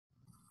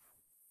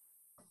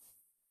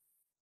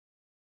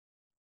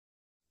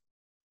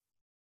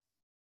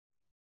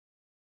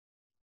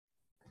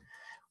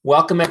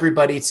Welcome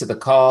everybody to the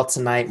call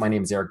tonight. My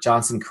name is Eric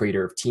Johnson,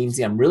 creator of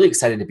Teamzy. I'm really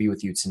excited to be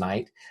with you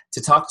tonight to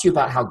talk to you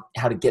about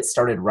how to get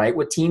started right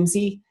with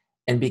Teamzy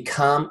and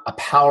become a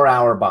power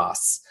hour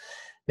boss.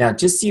 Now,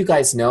 just so you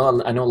guys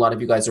know, I know a lot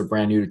of you guys are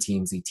brand new to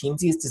Teamzy.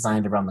 Teamzy is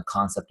designed around the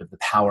concept of the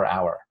power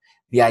hour.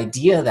 The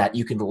idea that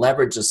you can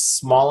leverage a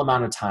small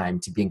amount of time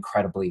to be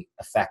incredibly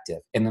effective.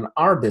 And in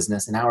our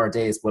business, in our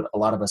days, what a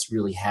lot of us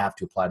really have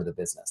to apply to the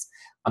business.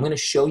 I'm going to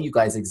show you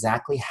guys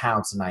exactly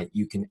how tonight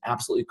you can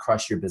absolutely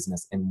crush your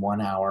business in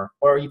 1 hour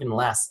or even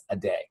less a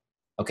day.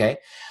 Okay?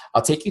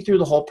 I'll take you through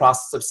the whole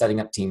process of setting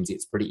up Teamzy.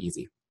 It's pretty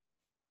easy.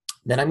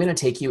 Then I'm going to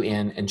take you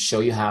in and show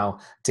you how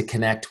to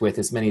connect with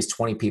as many as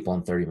 20 people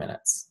in 30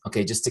 minutes.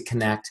 Okay? Just to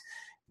connect,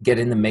 get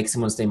in the make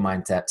someone stay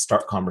mindset,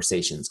 start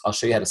conversations. I'll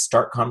show you how to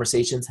start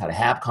conversations, how to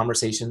have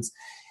conversations.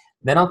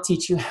 Then I'll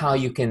teach you how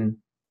you can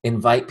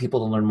invite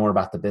people to learn more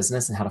about the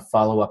business and how to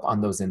follow up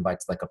on those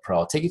invites like a pro.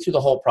 I'll take you through the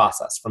whole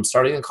process from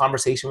starting a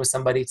conversation with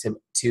somebody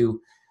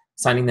to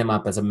signing them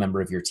up as a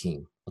member of your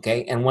team.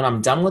 Okay. And when I'm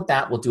done with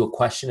that, we'll do a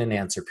question and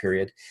answer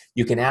period.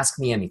 You can ask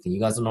me anything. You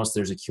guys will notice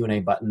there's a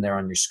Q&A button there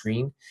on your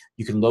screen.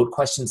 You can load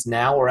questions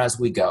now or as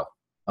we go.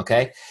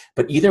 Okay.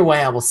 But either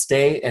way, I will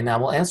stay and I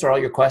will answer all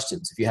your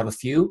questions. If you have a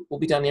few,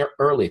 we'll be done here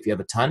early. If you have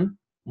a ton,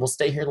 we'll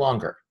stay here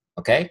longer.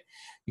 Okay.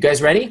 You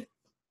guys ready?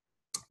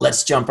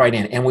 Let's jump right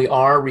in. And we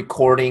are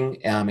recording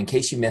in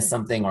case you missed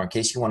something or in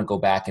case you want to go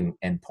back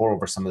and pour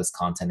over some of this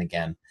content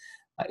again.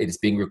 It is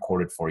being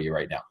recorded for you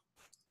right now.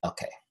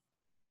 Okay.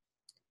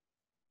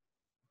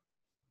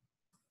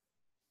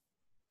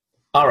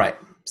 All right.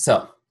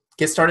 So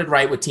get started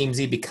right with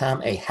Teamzy.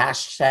 Become a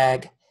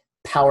hashtag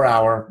Power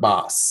Hour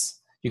boss.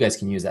 You guys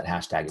can use that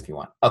hashtag if you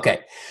want. Okay.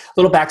 A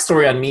little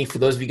backstory on me. For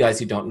those of you guys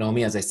who don't know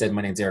me, as I said,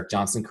 my name is Eric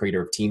Johnson,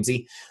 creator of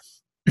Teamzy.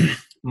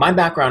 My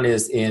background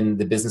is in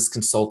the business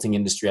consulting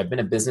industry. I've been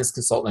a business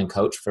consultant and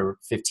coach for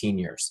 15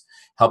 years,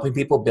 helping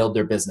people build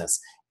their business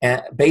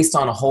and based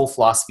on a whole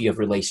philosophy of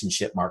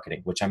relationship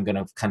marketing, which I'm going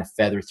to kind of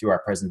feather through our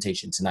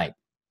presentation tonight.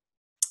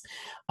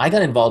 I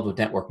got involved with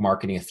network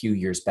marketing a few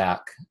years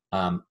back.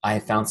 I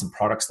found some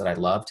products that I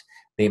loved.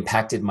 They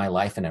impacted my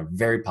life in a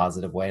very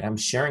positive way, and I'm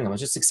sharing them. I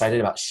was just excited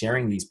about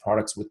sharing these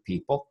products with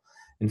people.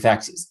 In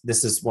fact,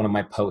 this is one of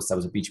my posts. I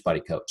was a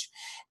Beachbody coach.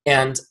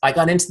 And I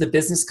got into the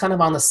business kind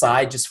of on the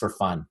side just for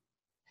fun.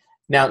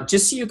 Now,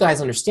 just so you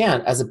guys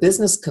understand, as a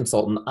business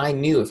consultant, I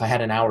knew if I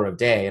had an hour a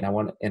day and I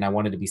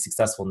wanted to be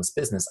successful in this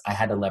business, I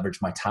had to leverage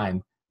my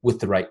time with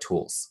the right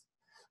tools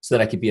so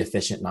that I could be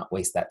efficient, not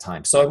waste that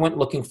time. So I went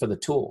looking for the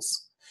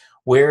tools.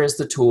 Where is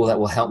the tool that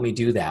will help me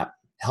do that?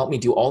 Help me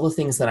do all the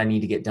things that I need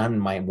to get done in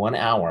my 1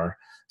 hour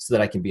so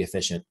that I can be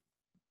efficient?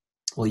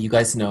 Well, you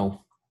guys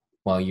know.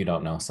 Well, you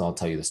don't know, so I'll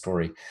tell you the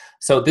story.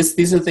 So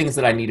these are the things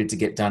that I needed to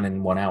get done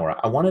in 1 hour.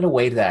 I wanted a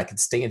way that I could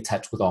stay in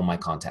touch with all my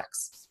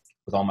contacts,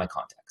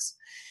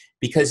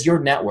 Because your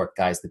network,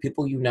 guys, the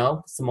people you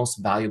know, it's the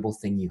most valuable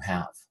thing you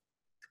have.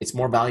 It's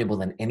more valuable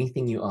than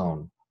anything you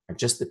own, or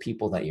just the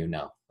people that you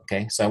know,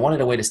 okay? So I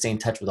wanted a way to stay in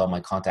touch with all my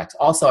contacts.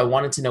 Also, I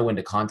wanted to know when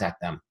to contact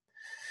them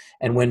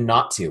and when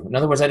not to. In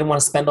other words, I didn't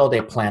want to spend all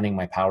day planning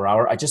my power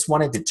hour. I just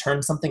wanted to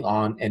turn something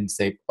on and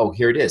say, oh,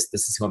 here it is.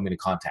 This is who I'm going to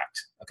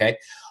contact, okay?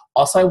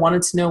 Also, I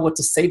wanted to know what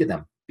to say to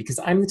them because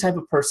I'm the type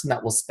of person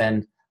that will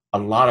spend a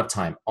lot of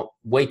time,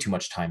 way too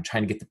much time,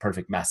 trying to get the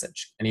perfect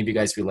message. Any of you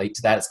guys relate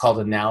to that? It's called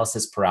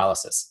analysis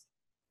paralysis.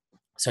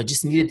 So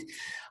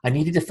I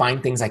needed to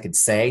find things I could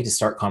say to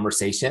start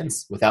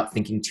conversations without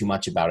thinking too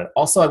much about it.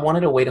 Also, I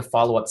wanted a way to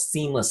follow up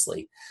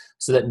seamlessly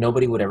so that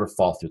nobody would ever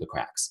fall through the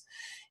cracks.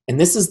 And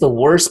this is the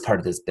worst part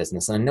of this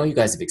business. And I know you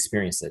guys have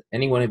experienced it.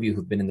 Any one of you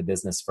who've been in the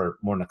business for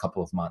more than a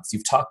couple of months,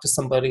 you've talked to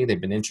somebody,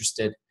 they've been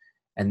interested,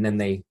 and then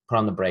they put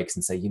on the brakes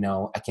and say, you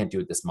know, I can't do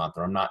it this month,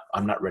 or I'm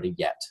not ready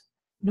yet.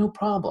 No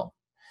problem.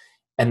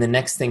 And the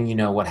next thing you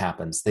know, what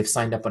happens? They've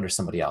signed up under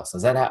somebody else.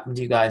 Has that happened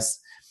to you guys?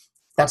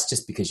 That's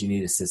just because you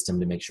need a system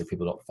to make sure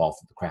people don't fall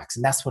through the cracks.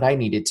 And that's what I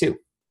needed too.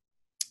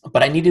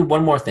 But I needed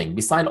one more thing.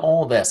 Beside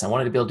all this, I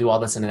wanted to be able to do all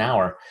this in an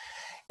hour.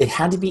 It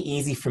had to be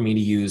easy for me to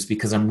use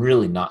because I'm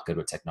really not good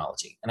with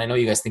technology. And I know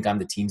you guys think I'm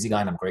the Teamzy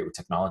guy and I'm great with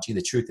technology.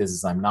 The truth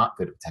is I'm not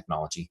good with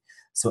technology.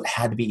 So it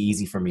had to be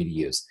easy for me to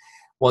use.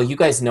 Well, you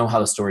guys know how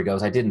the story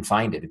goes. I didn't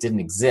find it. It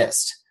didn't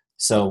exist.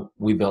 So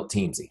we built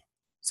Teamzy.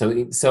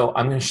 So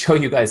I'm going to show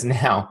you guys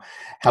now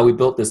how we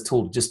built this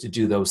tool just to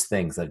do those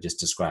things that I just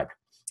described.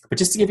 But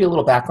just to give you a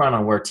little background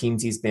on where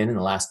Teamzy's been in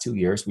the last 2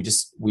 years, we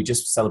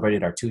just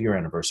celebrated our 2-year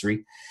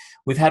anniversary.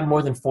 We've had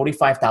more than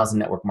 45,000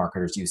 network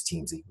marketers use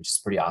Teamzy, which is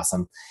pretty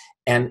awesome.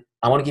 And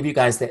I want to give you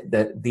guys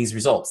these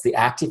results. The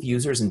active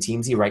users in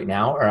Teamzy right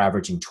now are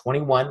averaging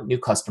 21 new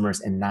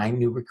customers and 9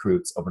 new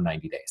recruits over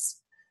 90 days.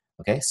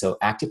 Okay, so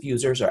active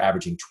users are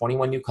averaging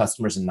 21 new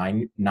customers and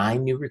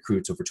nine new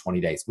recruits over 20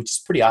 days, which is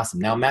pretty awesome.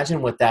 Now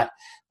imagine what that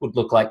would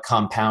look like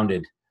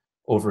compounded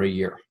over a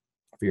year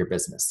for your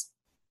business.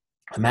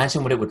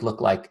 Imagine what it would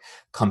look like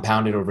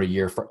compounded over a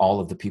year for all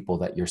of the people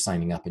that you're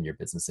signing up in your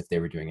business if they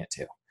were doing it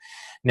too.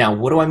 Now,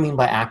 what do I mean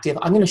by active?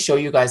 I'm going to show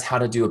you guys how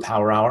to do a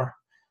power hour,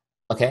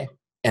 okay?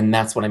 And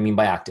that's what I mean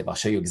by active. I'll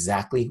show you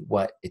exactly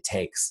what it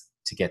takes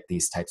to get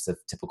these types of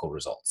typical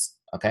results,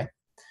 okay?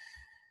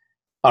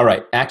 All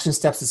right, action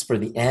steps is for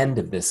the end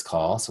of this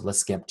call, so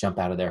let's jump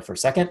out of there for a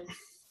second.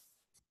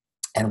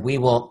 And we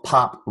will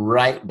pop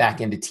right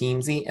back into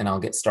Teamzy, and I'll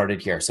get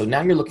started here. So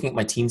now you're looking at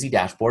my Teamzy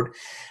dashboard.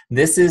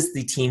 This is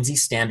the Teamzy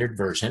standard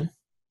version,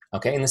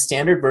 okay? And the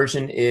standard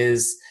version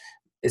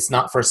it's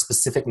not for a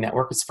specific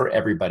network, it's for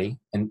everybody.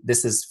 And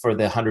this is for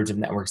the hundreds of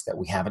networks that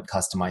we haven't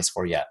customized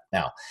for yet.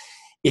 Now,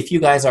 if you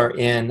guys are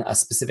in a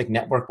specific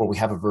network where we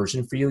have a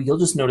version for you, you'll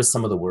just notice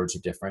some of the words are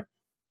different.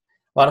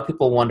 A lot of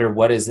people wonder,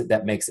 what is it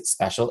that makes it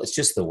special? It's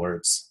just the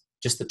words,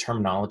 just the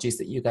terminologies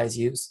that you guys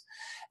use.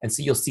 And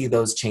so you'll see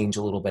those change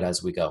a little bit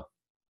as we go.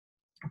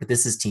 But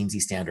this is Teamzy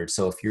standard.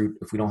 So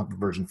if we don't have a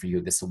version for you,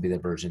 this will be the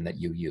version that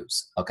you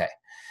use. Okay.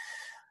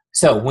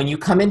 So when you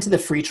come into the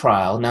free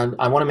trial, now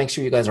I want to make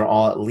sure you guys are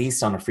all at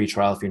least on a free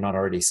trial. If you're not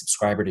already a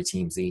subscriber to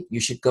Teamzy, you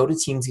should go to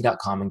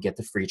teamzy.com and get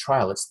the free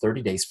trial. It's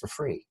 30 days for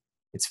free.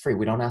 It's free.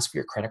 We don't ask for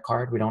your credit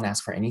card. We don't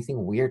ask for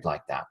anything weird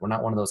like that. We're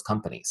not one of those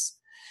companies.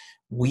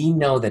 We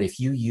know that if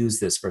you use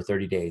this for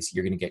 30 days,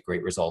 you're going to get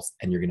great results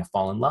and you're going to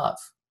fall in love.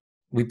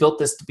 We built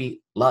this to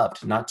be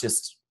loved, not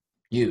just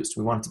used.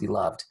 We want it to be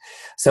loved.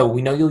 So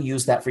we know you'll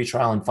use that free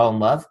trial and fall in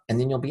love, and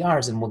then you'll be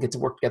ours and we'll get to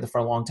work together for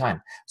a long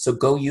time. So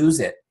go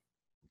use it.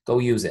 Go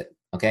use it,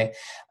 okay?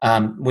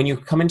 When you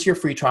come into your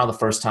free trial the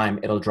first time,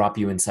 it'll drop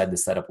you inside the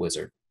setup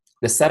wizard.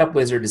 The setup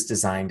wizard is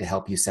designed to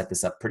help you set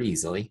this up pretty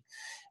easily.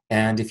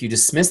 And if you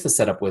dismiss the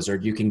setup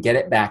wizard, you can get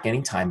it back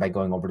anytime by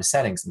going over to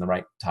settings in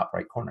the top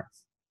right corner.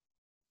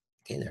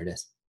 Okay, there it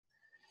is.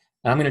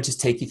 And I'm going to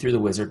just take you through the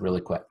wizard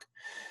really quick.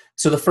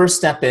 So the first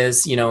step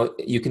is,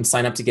 you can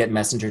sign up to get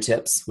messenger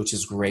tips, which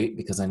is great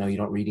because I know you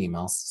don't read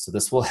emails. So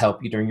this will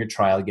help you during your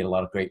trial. You get a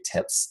lot of great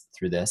tips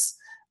through this.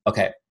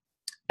 Okay.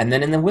 And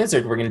then in the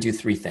wizard, we're going to do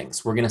three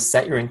things. We're going to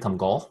set your income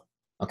goal.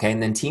 Okay.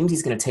 And then Teamzy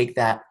is going to take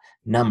that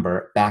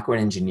number, backward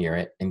engineer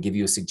it, and give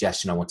you a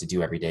suggestion on what to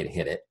do every day to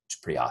hit it, which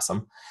is pretty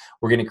awesome.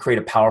 We're going to create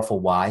a powerful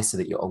why so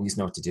that you always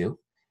know what to do,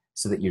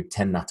 so that you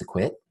tend not to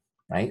quit,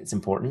 right? It's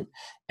important.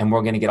 And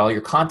we're going to get all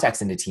your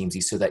contacts into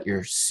Teamzy so that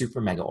you're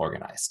super mega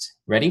organized.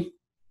 Ready?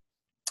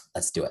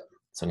 Let's do it.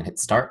 So I'm going to hit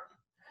start.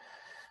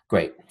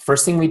 Great.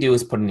 First thing we do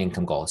is put an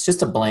income goal. It's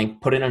just a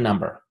blank, put in a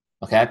number.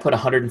 Okay, I put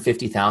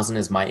 150,000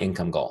 as my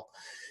income goal.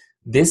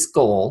 This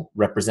goal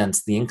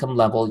represents the income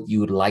level you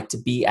would like to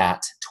be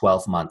at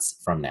 12 months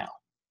from now.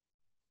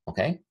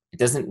 Okay, it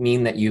doesn't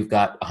mean that you've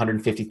got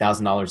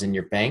 $150,000 in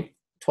your bank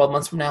 12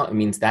 months from now. It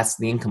means that's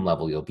the income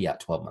level you'll be at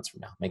 12 months from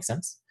now. Make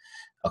sense?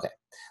 Okay,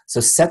 so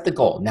set the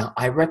goal. Now,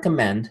 I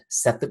recommend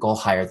set the goal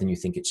higher than you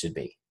think it should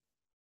be.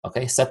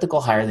 Okay, set the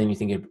goal higher than you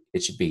think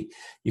it should be.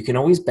 You can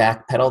always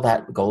backpedal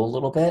that goal a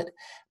little bit,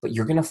 but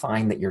you're going to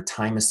find that your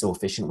time is so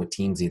efficient with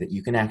Teamzy that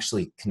you can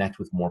actually connect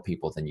with more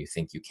people than you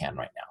think you can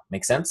right now.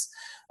 Make sense?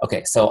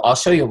 Okay, so I'll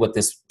show you what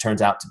this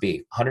turns out to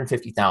be.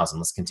 150,000.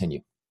 Let's continue.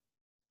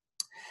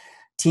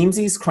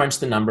 Teamzy's crunched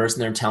the numbers,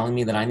 and they're telling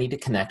me that I need to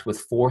connect with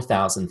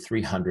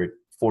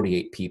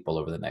 4,348 people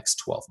over the next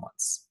 12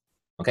 months.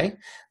 Okay,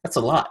 that's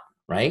a lot,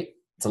 right?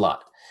 It's a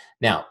lot.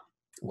 Now,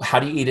 how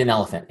do you eat an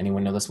elephant?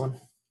 Anyone know this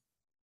one?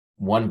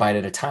 One bite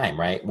at a time,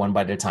 right? One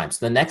bite at a time.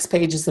 So the next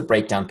page is the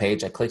breakdown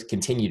page. I clicked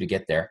continue to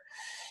get there.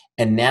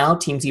 And now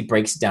Teamzy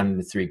breaks it down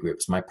into three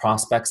groups: my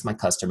prospects, my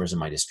customers, and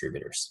my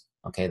distributors.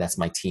 Okay, that's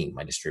my team,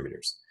 my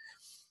distributors.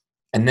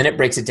 And then it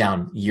breaks it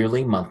down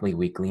yearly, monthly,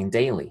 weekly, and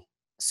daily.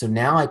 So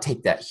now I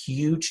take that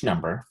huge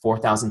number,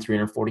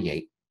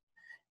 4,348,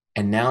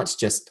 and now it's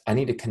just, I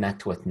need to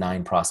connect with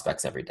 9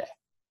 prospects every day.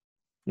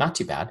 Not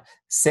too bad.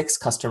 6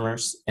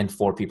 customers and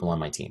 4 people on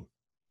my team.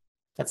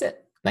 That's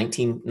it.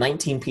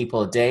 19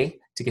 people a day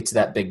to get to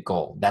that big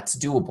goal. That's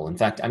doable. In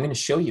fact, I'm going to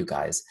show you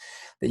guys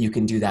that you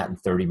can do that in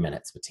 30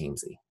 minutes with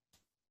Teamzy.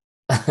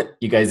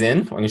 You guys in?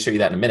 I'm going to show you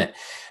that in a minute.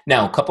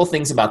 Now, a couple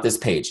things about this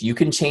page. You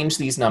can change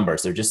these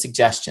numbers. They're just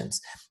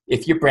suggestions.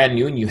 If you're brand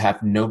new and you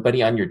have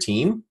nobody on your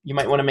team, you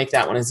might want to make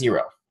that one a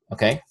 0.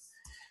 Okay.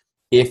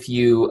 If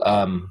you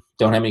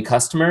don't have any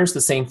customers,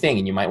 the same thing.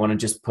 And you might want to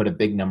just put a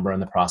big number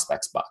in the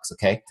prospects box.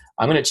 Okay.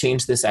 I'm going to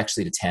change this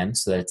actually to 10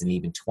 so that it's an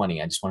even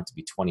 20. I just want it to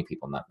be 20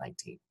 people, not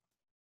 19.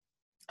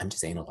 I'm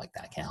just anal like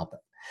that. I can't help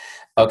it.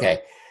 Okay.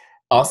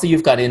 Also,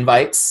 you've got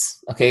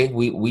invites. Okay.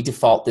 We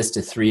default this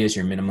to 3 as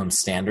your minimum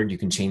standard. You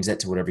can change that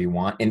to whatever you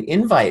want. An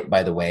invite,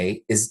 by the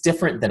way, is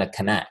different than a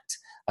connect.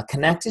 A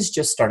connect is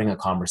just starting a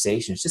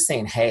conversation. It's just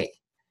saying, hey.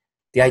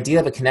 The idea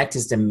of a connect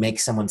is to make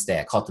someone's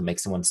day. I call it the make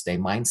someone's day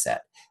mindset.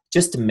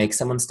 Just to make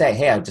someone's day.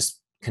 Hey, I'm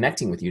just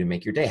connecting with you to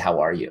make your day. How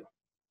are you?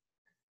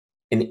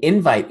 An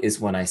invite is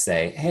when I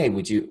say, hey,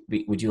 would you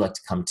like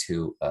to come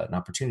to an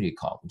opportunity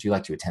call? Would you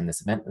like to attend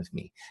this event with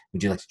me?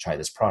 Would you like to try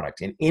this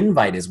product? An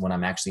invite is when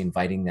I'm actually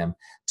inviting them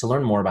to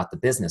learn more about the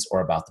business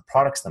or about the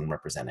products that I'm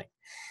representing.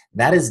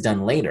 That is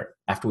done later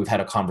after we've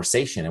had a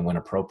conversation and when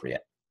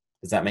appropriate.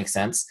 Does that make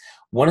sense?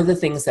 One of the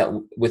things that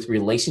with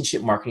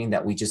relationship marketing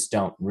that we just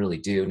don't really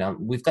do. Now,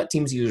 we've got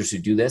Teamzy users who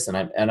do this, and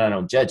I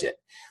don't judge it.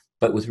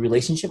 But with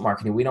relationship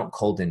marketing, we don't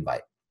cold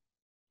invite.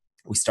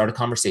 We start a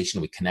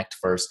conversation, we connect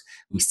first,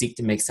 we seek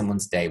to make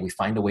someone's day, we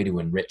find a way to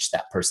enrich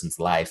that person's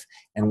life,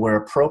 and where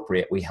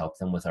appropriate, we help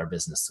them with our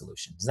business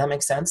solution. Does that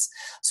make sense?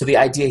 So the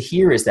idea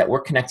here is that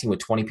we're connecting with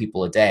 20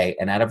 people a day,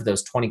 and out of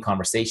those 20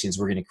 conversations,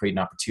 we're going to create an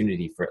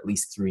opportunity for at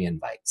least 3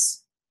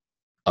 invites.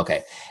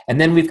 Okay,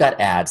 and then we've got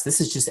ads. This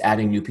is just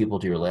adding new people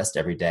to your list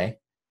every day.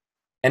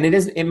 And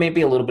it may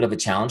be a little bit of a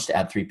challenge to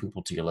add 3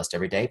 people to your list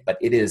every day, but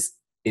it is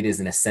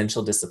an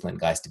essential discipline,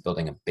 guys, to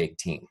building a big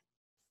team.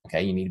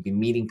 Okay, you need to be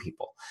meeting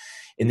people.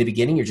 In the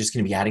beginning, you're just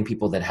going to be adding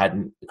people that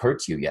hadn't occurred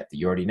to you yet, that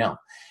you already know.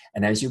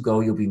 And as you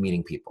go, you'll be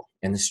meeting people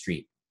in the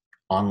street,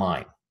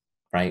 online,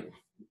 right?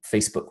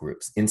 Facebook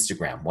groups,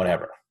 Instagram,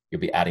 whatever. You'll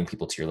be adding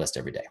people to your list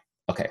every day.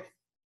 Okay.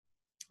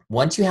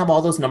 Once you have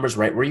all those numbers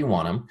right where you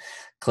want them,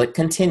 click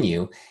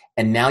continue.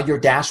 And now your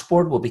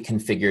dashboard will be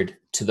configured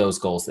to those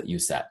goals that you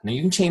set. Now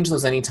you can change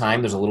those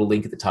anytime. There's a little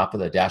link at the top of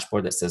the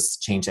dashboard that says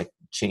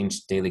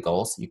change daily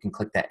goals. You can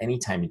click that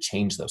anytime and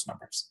change those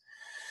numbers.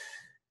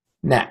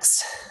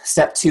 Next,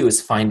 step 2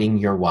 is finding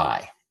your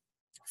why.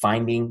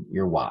 Finding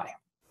your why.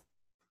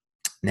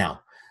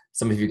 Now,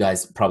 some of you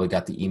guys probably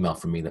got the email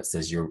from me that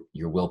says your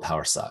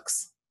willpower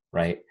sucks,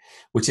 right?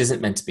 Which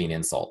isn't meant to be an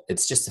insult.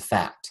 It's just a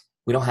fact.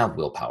 We don't have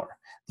willpower.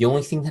 The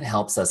only thing that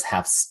helps us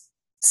have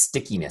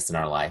stickiness in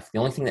our life, the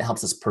only thing that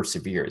helps us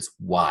persevere is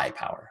why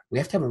power. We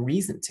have to have a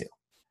reason to.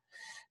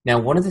 Now,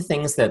 one of the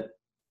things that,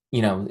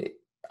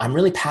 I'm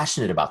really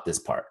passionate about this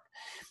part,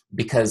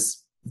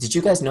 because did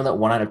you guys know that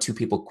 1 out of 2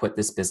 people quit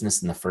this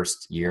business in the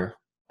first year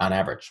on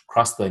average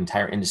across the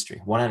entire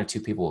industry? 1 out of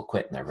 2 people will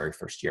quit in their very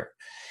first year.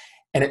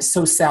 And it's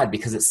so sad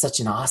because it's such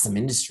an awesome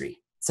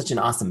industry, such an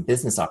awesome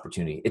business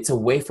opportunity. It's a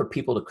way for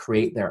people to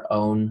create their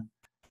own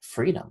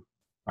freedom,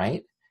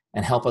 right?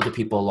 And help other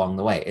people along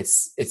the way.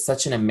 It's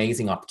such an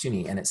amazing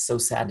opportunity. And it's so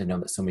sad to know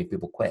that so many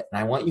people quit. And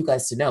I want you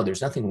guys to know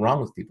there's nothing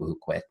wrong with people who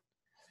quit.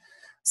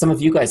 Some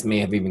of you guys may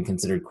have even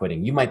considered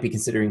quitting. You might be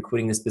considering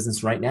quitting this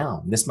business right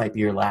now. This might be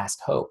your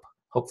last hope.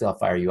 Hopefully I'll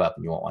fire you up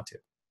and you won't want to.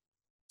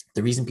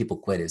 The reason people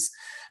quit is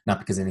not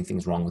because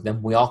anything's wrong with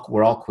them. We're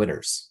all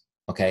quitters,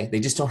 okay? They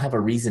just don't have a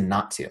reason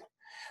not to.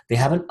 They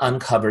haven't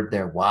uncovered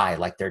their why,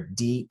 like their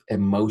deep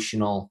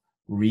emotional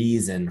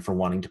reason for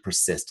wanting to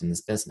persist in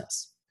this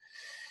business.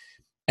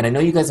 And I know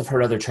you guys have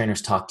heard other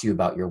trainers talk to you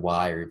about your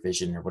why or your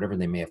vision or whatever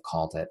they may have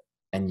called it.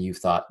 And you've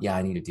thought, yeah,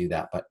 I need to do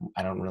that, but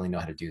I don't really know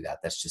how to do that.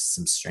 That's just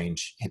some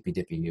strange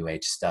hippy-dippy new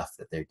age stuff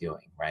that they're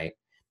doing, right?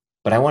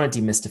 But I want to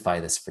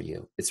demystify this for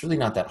you. It's really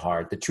not that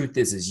hard. The truth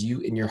is you,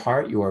 in your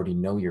heart, you already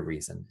know your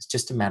reason. It's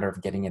just a matter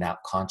of getting it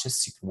out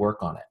conscious so you can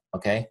work on it,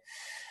 okay?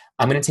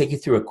 I'm going to take you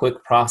through a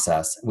quick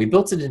process. We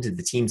built it into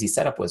the Teamzy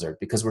Setup Wizard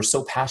because we're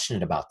so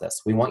passionate about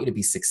this. We want you to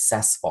be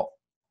successful,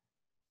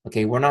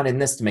 okay? We're not in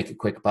this to make a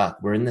quick buck.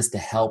 We're in this to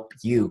help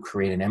you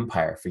create an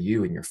empire for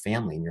you and your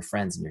family and your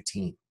friends and your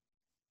team,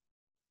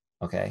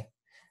 okay?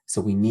 So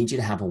we need you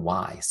to have a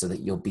why so that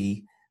you'll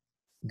be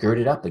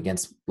girded up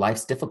against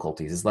life's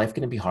difficulties. Is life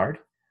going to be hard?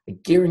 I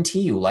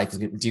guarantee you life is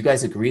going to, do you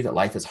guys agree that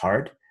life is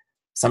hard?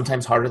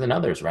 Sometimes harder than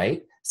others,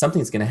 right?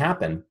 Something's going to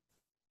happen.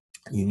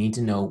 You need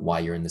to know why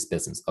you're in this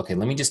business. Okay,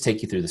 let me just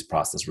take you through this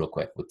process real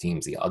quick with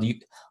Teamzy.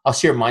 I'll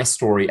share my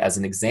story as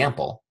an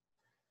example.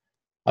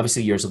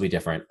 Obviously yours will be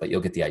different, but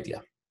you'll get the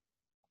idea.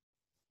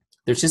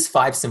 There's just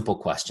 5 simple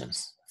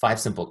questions. 5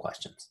 simple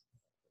questions.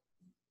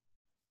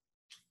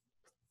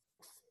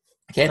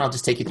 Okay, and I'll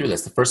just take you through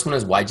this. The first one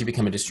is, why did you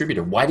become a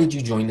distributor? Why did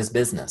you join this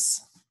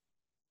business?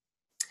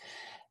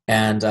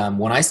 And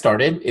when I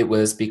started, it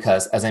was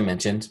because, as I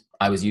mentioned,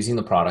 I was using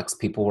the products.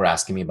 People were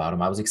asking me about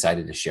them. I was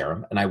excited to share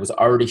them. And I was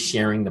already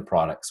sharing the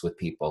products with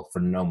people for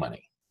no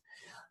money.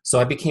 So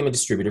I became a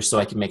distributor so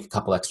I could make a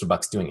couple extra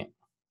bucks doing it.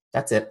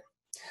 That's it.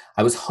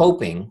 I was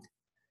hoping,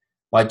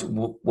 what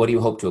do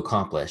you hope to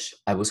accomplish?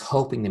 I was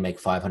hoping to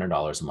make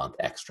 $500 a month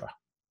extra.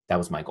 That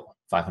was my goal,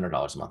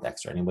 $500 a month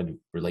extra. Anybody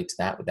relate to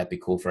that? Would that be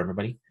cool for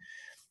everybody?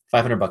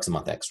 $500 a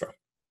month extra.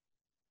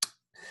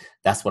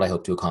 That's what I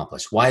hope to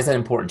accomplish. Why is that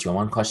important to you? I'm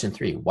on question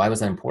 3. Why was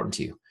that important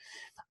to you?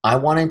 I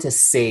wanted to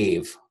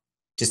save,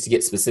 just to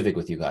get specific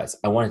with you guys,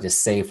 I wanted to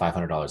save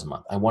 $500 a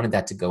month. I wanted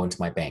that to go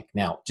into my bank.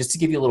 Now, just to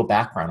give you a little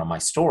background on my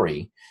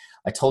story,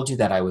 I told you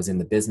that I was in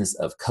the business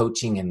of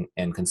coaching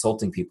and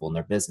consulting people in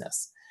their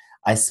business.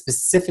 I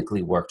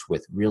specifically worked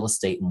with real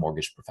estate and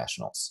mortgage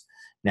professionals.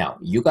 Now,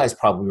 you guys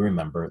probably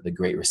remember the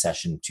Great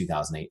Recession,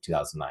 2008,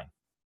 2009,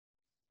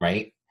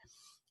 right?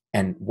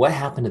 And what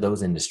happened to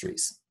those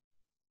industries?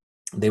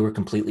 They were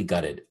completely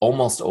gutted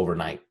almost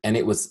overnight. And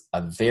it was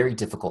a very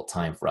difficult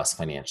time for us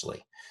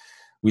financially.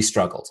 We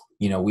struggled.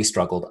 We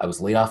struggled. I was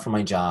laid off from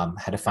my job,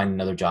 had to find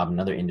another job,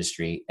 another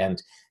industry.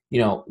 And,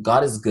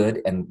 God is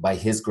good. And by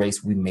his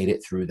grace, we made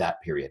it through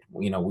that period.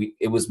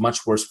 It was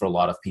much worse for a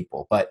lot of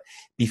people. But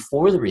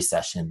before the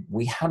recession,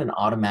 we had an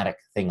automatic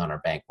thing on our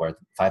bank where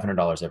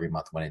 $500 every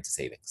month went into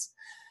savings.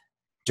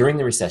 During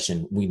the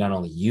recession, we not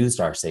only used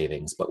our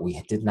savings, but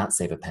we did not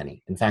save a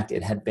penny. In fact,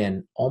 it had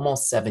been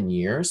almost 7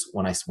 years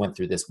when I went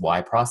through this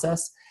why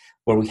process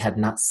where we had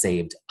not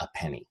saved a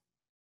penny.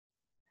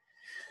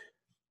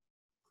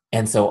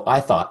 And so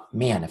I thought,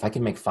 man, if I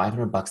can make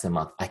 $500 a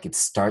month, I could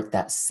start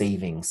that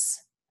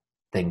savings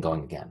thing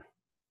going again.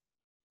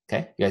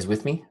 Okay, you guys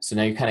with me? So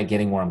now you're kind of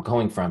getting where I'm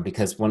going from,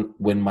 because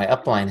when my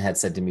upline had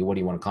said to me, what do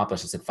you want to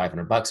accomplish? I said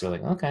 $500. They're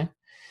like, okay.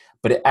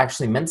 But it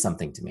actually meant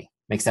something to me.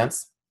 Make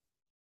sense?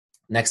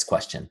 Next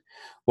question.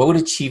 What would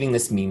achieving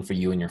this mean for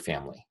you and your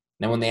family?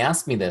 Now, when they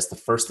asked me this, the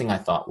first thing I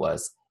thought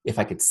was, if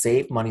I could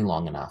save money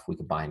long enough, we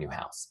could buy a new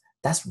house.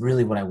 That's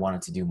really what I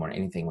wanted to do more than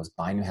anything, was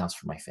buy a new house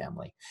for my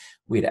family.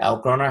 We had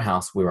outgrown our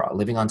house. We were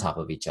living on top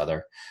of each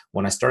other.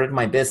 When I started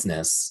my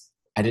business,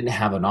 I didn't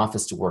have an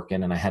office to work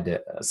in, and I had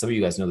to, some of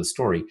you guys know the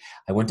story.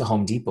 I went to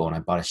Home Depot and I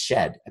bought a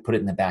shed. I put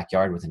it in the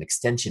backyard with an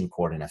extension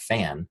cord and a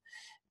fan,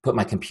 put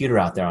my computer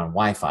out there on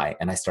Wi-Fi,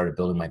 and I started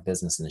building my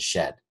business in the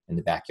shed in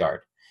the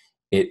backyard.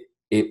 It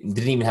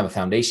didn't even have a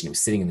foundation. It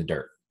was sitting in the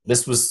dirt.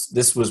 This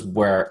was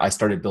where I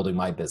started building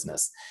my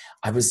business.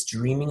 I was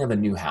dreaming of a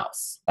new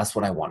house. That's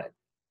what I wanted.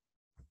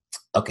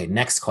 Okay,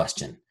 next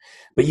question.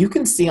 But you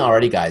can see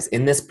already, guys,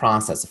 in this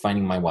process of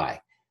finding my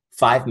why,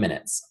 5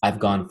 minutes, I've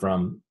gone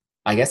from,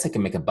 I guess I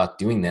can make a buck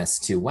doing this,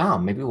 to, wow,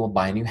 maybe we'll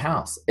buy a new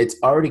house. It's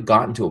already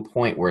gotten to a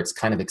point where it's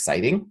kind of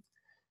exciting,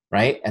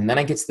 right? And then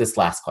I get to this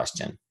last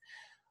question.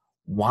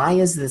 Why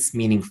is this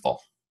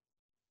meaningful?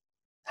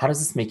 How does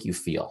this make you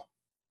feel?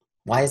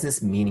 Why is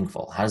this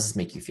meaningful? How does this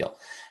make you feel?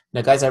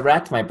 Now, guys, I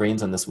racked my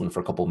brains on this one for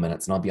a couple of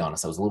minutes, and I'll be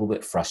honest, I was a little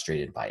bit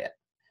frustrated by it,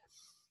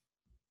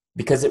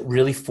 because it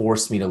really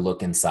forced me to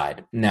look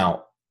inside.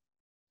 Now,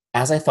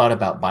 as I thought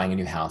about buying a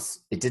new house,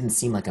 it didn't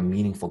seem like a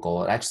meaningful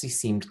goal. It actually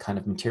seemed kind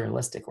of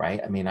materialistic, right?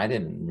 I mean, I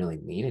didn't really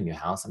need a new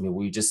house. I mean,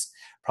 we just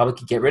probably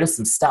could get rid of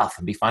some stuff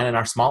and be fine in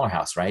our smaller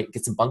house, right?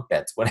 Get some bunk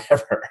beds,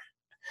 whatever.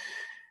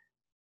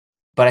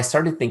 But I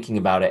started thinking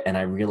about it, and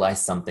I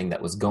realized something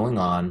that was going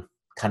on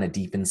kind of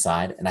deep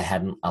inside, and I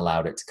hadn't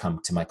allowed it to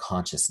come to my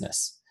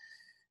consciousness,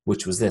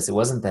 which was this. It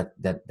wasn't that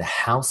the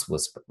house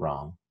was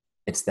wrong.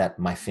 It's that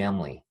my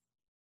family,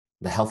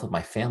 the health of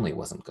my family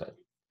wasn't good.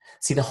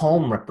 See, the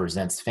home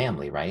represents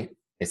family, right?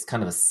 It's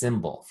kind of a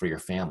symbol for your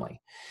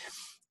family.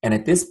 And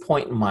at this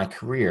point in my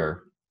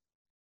career,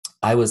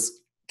 I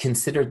was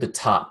considered the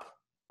top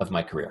of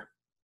my career.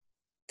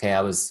 Okay,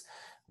 I was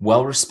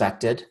well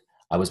respected.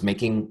 I was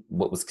making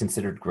what was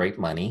considered great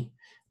money.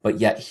 But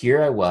yet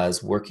here I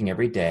was working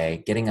every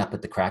day, getting up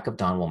at the crack of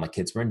dawn while my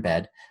kids were in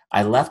bed.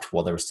 I left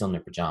while they were still in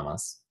their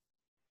pajamas.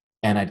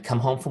 And I'd come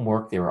home from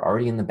work. They were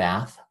already in the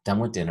bath, done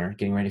with dinner,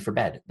 getting ready for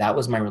bed. That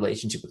was my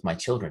relationship with my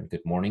children.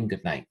 Good morning,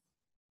 good night.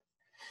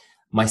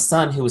 My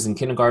son, who was in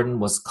kindergarten,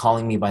 was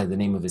calling me by the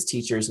name of his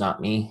teachers, not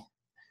me,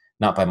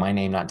 not by my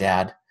name, not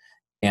dad.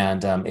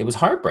 And it was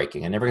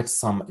heartbreaking. I never got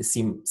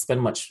to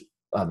spend much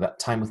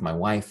time with my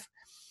wife.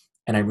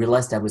 And I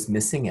realized I was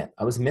missing it.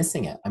 I was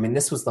missing it. I mean,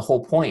 this was the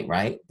whole point,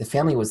 right? The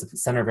family was the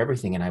center of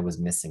everything, and I was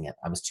missing it.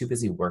 I was too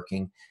busy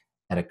working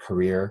at a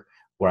career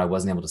where I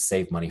wasn't able to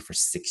save money for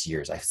 6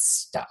 years. I was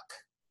stuck.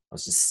 I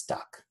was just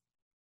stuck.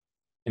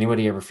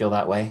 Anybody ever feel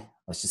that way? I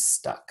was just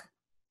stuck.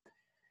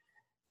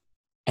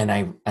 And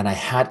I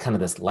had kind of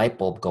this light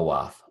bulb go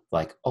off,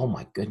 like, oh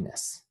my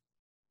goodness,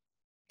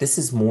 this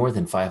is more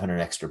than 500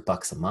 extra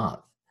bucks a month.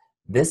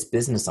 This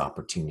business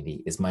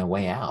opportunity is my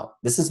way out.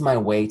 This is my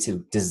way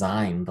to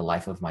design the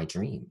life of my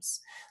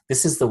dreams.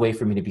 This is the way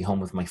for me to be home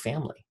with my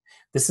family.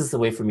 This is the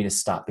way for me to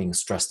stop being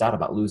stressed out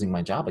about losing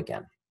my job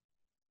again.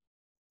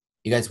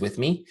 You guys with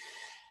me?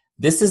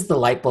 This is the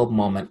light bulb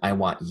moment I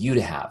want you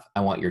to have.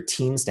 I want your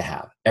teams to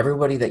have.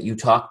 Everybody that you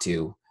talk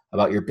to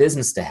about your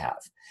business to have.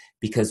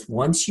 Because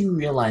once you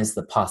realize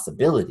the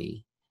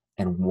possibility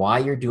and why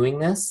you're doing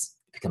this,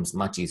 it becomes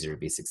much easier to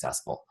be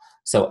successful.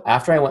 So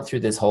after I went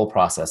through this whole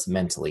process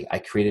mentally, I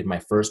created my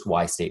first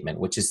why statement,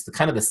 which is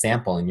kind of the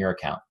sample in your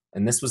account.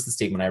 And this was the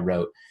statement I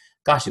wrote.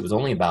 Gosh, it was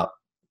only about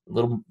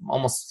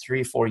almost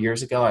 3 or 4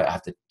 years ago. I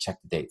have to check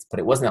the dates, but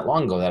it wasn't that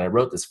long ago that I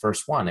wrote this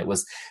first one. It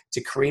was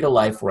to create a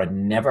life where I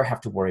never have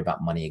to worry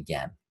about money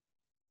again.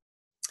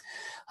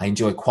 I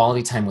enjoy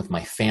quality time with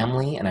my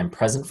family, and I'm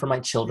present for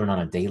my children on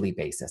a daily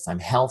basis. I'm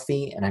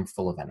healthy and I'm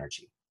full of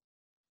energy.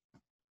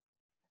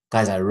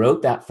 Guys, I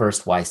wrote that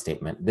first why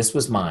statement. This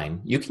was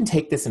mine. You can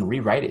take this and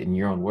rewrite it in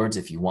your own words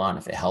if you want,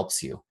 if it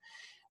helps you.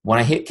 When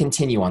I hit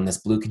continue on this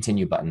blue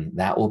continue button,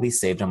 that will be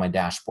saved on my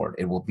dashboard.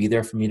 It will be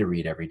there for me to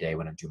read every day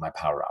when I do my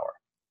power hour.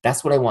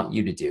 That's what I want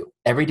you to do.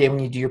 Every day when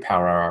you do your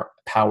power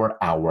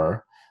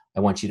hour, I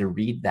want you to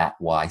read that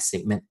why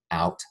statement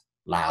out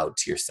loud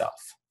to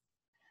yourself.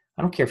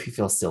 I don't care if you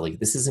feel silly.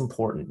 This is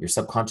important. Your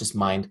subconscious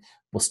mind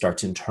will start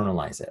to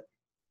internalize it.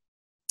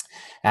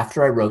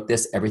 After I wrote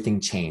this, everything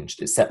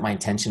changed. It set my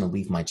intention to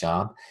leave my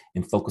job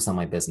and focus on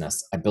my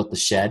business. I built the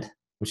shed,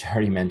 which I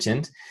already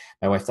mentioned.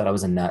 My wife thought I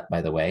was a nut,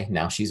 by the way.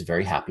 Now she's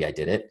very happy I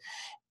did it.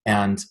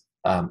 And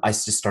I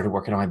just started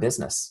working on my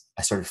business.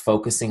 I started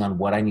focusing on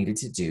what I needed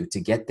to do to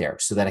get there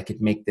so that I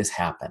could make this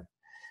happen.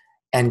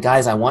 And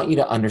guys, I want you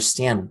to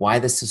understand why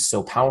this is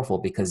so powerful,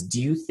 because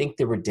do you think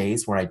there were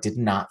days where I did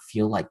not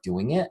feel like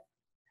doing it?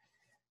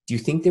 Do you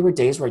think there were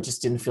days where I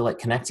just didn't feel like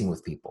connecting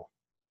with people?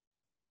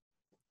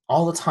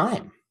 All the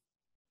time.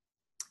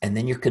 And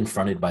then you're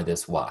confronted by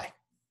this why.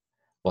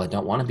 Well, I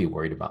don't want to be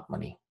worried about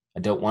money. I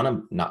don't want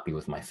to not be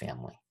with my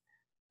family.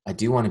 I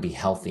do want to be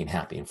healthy and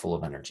happy and full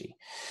of energy.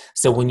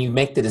 So when you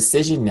make the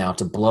decision now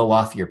to blow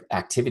off your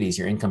activities,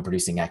 your income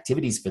producing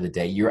activities for the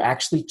day, you're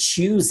actually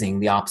choosing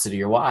the opposite of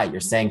your why. You're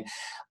saying,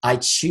 I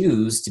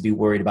choose to be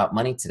worried about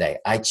money today.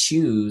 I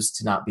choose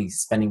to not be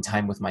spending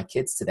time with my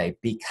kids today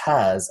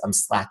because I'm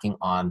slacking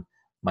on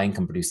my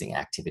income producing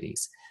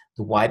activities.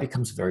 The why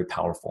becomes very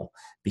powerful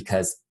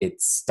because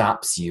it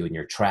stops you in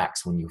your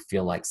tracks when you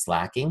feel like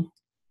slacking,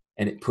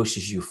 and it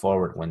pushes you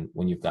forward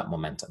when you've got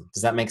momentum.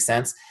 Does that make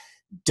sense?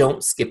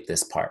 Don't skip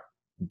this part.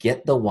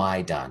 Get the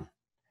why done.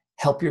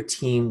 Help your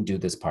team do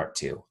this part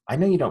too. I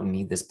know you don't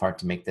need this part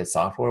to make the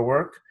software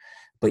work,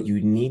 but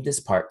you need this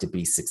part to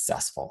be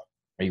successful.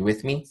 Are you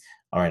with me?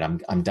 All right,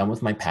 I'm done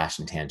with my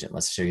passion tangent.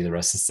 Let's show you the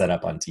rest of the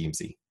setup on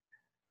Teamzy.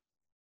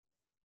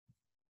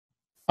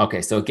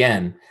 Okay, so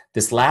again,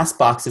 this last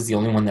box is the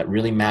only one that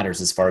really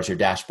matters as far as your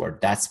dashboard.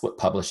 That's what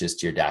publishes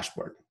to your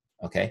dashboard,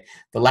 okay?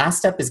 The last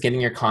step is getting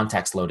your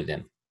contacts loaded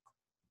in.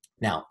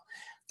 Now,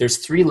 there's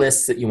 3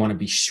 lists that you want to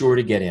be sure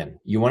to get in.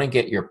 You want to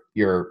get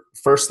your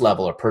first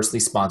level or personally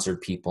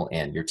sponsored people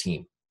in, your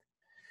team.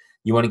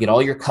 You want to get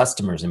all your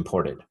customers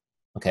imported,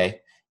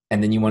 okay?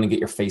 And then you want to get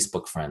your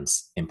Facebook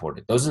friends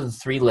imported. Those are the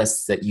 3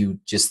 lists that you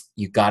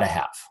got to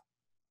have.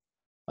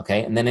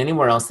 Okay, and then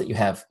anywhere else that you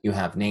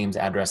have names,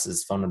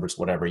 addresses, phone numbers,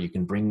 whatever, you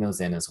can bring those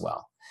in as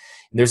well.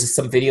 And there's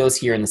some videos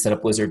here in the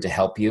Setup Wizard to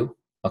help you,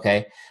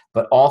 okay?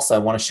 But also I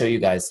want to show you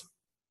guys,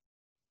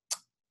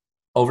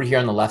 over here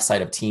on the left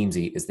side of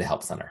Teamzy is the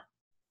Help Center.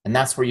 And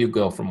that's where you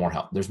go for more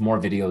help. There's more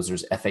videos,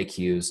 there's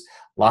FAQs,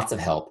 lots of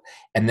help.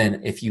 And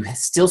then if you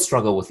still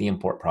struggle with the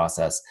import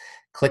process,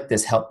 click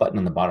this help button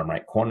in the bottom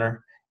right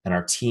corner, and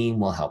our team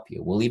will help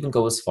you. We'll even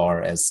go as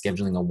far as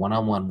scheduling a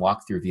one-on-one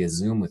walkthrough via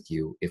Zoom with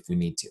you if we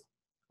need to.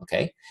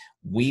 Okay?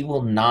 We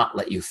will not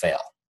let you fail.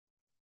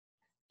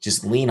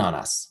 Just lean on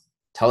us.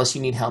 Tell us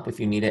you need help if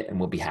you need it, and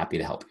we'll be happy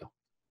to help you.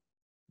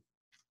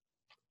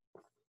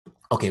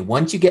 Okay,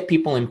 once you get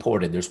people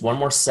imported, there's one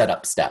more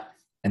setup step,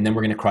 and then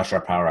we're gonna crush our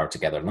power hour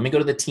together. Let me go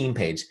to the team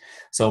page.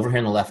 So over here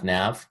in the left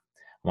nav,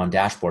 I'm on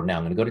dashboard now.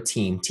 I'm gonna go to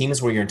team. Team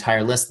is where your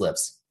entire list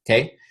lives,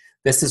 okay?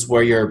 This is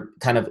where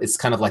it's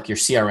kind of like your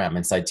CRM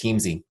inside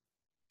Teamzy.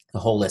 The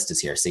whole list is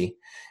here, see?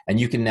 And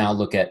you can now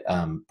look at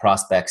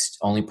prospects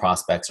or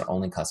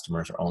only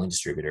customers or only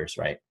distributors,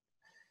 right?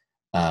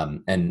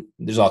 And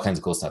there's all kinds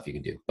of cool stuff you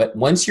can do. But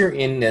once you're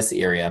in this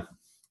area,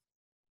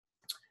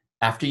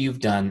 after you've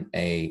done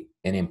an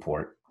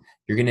import,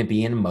 you're gonna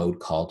be in a mode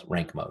called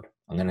rank mode.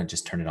 I'm gonna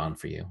just turn it on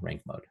for you,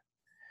 rank mode.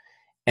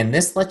 And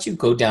this lets you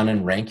go down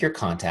and rank your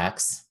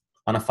contacts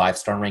on a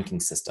 5-star ranking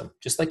system,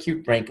 just like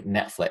you rank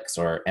Netflix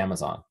or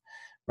Amazon,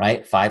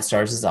 right? 5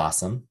 stars is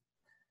awesome.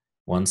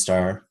 1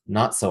 star,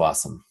 not so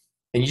awesome.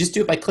 And you just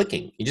do it by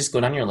clicking. You just go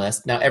down your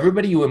list. Now,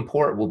 everybody you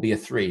import will be a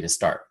 3 to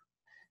start,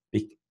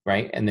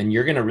 right? And then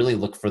you're going to really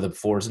look for the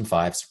 4s and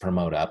 5s to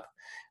promote up.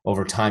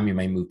 Over time, you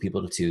may move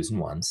people to 2s and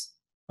 1s,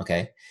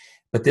 okay?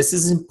 But this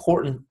is an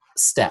important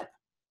step.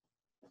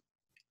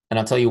 And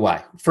I'll tell you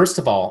why. First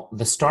of all,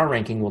 the star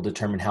ranking will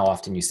determine how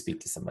often you speak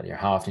to somebody or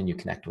how often you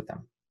connect with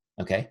them,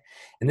 okay?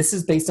 And this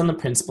is based on the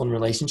principle in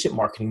relationship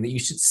marketing that you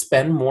should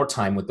spend more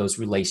time with those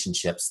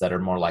relationships that are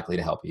more likely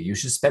to help you. You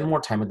should spend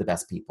more time with the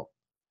best people,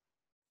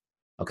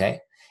 okay?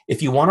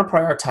 If you want to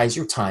prioritize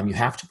your time, you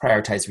have to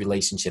prioritize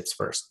relationships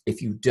first.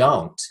 If you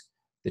don't,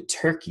 the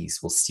turkeys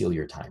will steal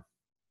your time.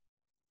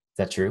 Is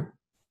that true?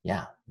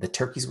 Yeah, the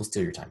turkeys will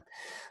steal your time.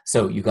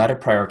 So you got to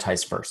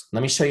prioritize first.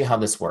 Let me show you how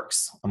this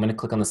works. I'm going to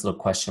click on this little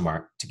question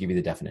mark to give you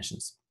the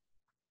definitions.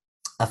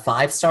 A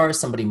 5-star is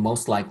somebody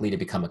most likely to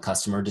become a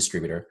customer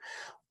distributor,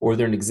 or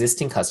they're an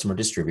existing customer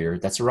distributor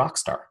that's a rock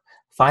star.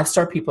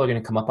 5-star people are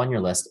going to come up on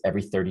your list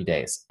every 30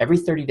 days. Every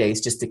 30 days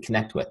just to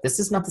connect with. This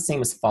is not the same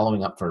as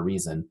following up for a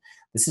reason.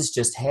 This is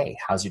just, hey,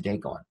 how's your day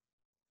going?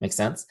 Make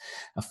sense?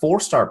 A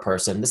 4-star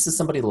person, this is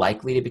somebody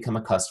likely to become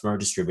a customer or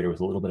distributor with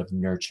a little bit of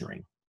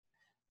nurturing,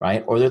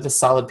 right? Or they're the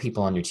solid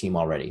people on your team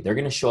already. They're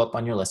going to show up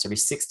on your list every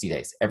 60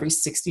 days. Every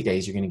 60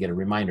 days, you're going to get a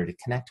reminder to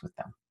connect with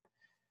them.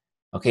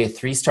 Okay, a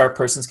 3-star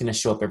person is going to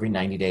show up every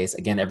 90 days.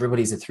 Again,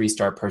 everybody's a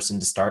 3-star person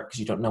to start because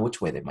you don't know which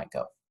way they might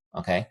go.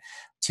 Okay,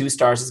 2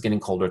 stars is getting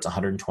colder. It's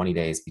 120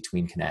 days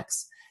between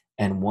connects.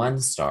 And 1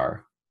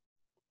 star,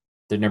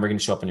 they're never going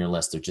to show up on your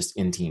list. They're just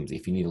in Teams.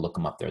 If you need to look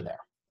them up, they're there.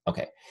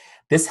 Okay,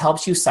 this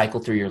helps you cycle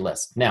through your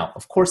list. Now,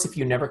 of course, if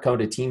you never go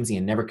to Teamzy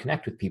and never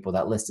connect with people,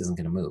 that list isn't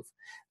going to move.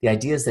 The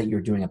idea is that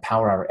you're doing a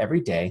power hour every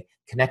day,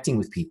 connecting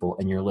with people,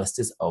 and your list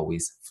is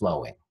always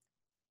flowing.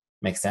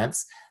 Make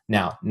sense?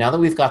 Now that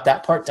we've got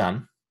that part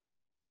done,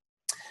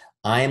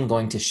 I am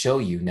going to show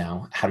you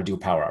now how to do a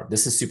power hour.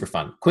 This is super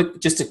fun.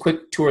 Just a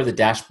quick tour of the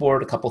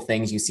dashboard, a couple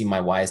things. You see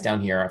my Y's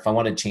down here. If I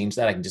want to change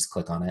that, I can just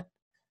click on it.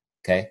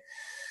 Okay.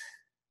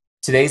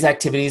 Today's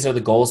activities are the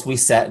goals we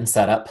set and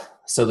set up.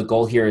 So the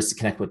goal here is to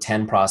connect with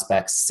 10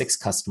 prospects, 6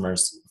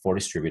 customers, 4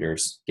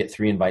 distributors, get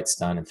 3 invites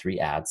done and 3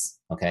 ads.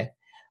 Okay.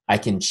 I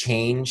can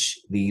change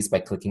these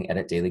by clicking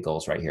Edit Daily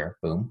Goals right here.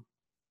 Boom.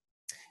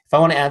 If I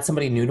want to add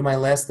somebody new to my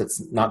list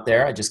that's not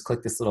there, I just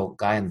click this little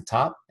guy on the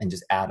top and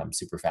just add them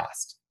super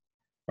fast,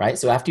 right?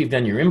 So after you've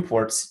done your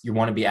imports, you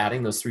want to be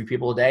adding those 3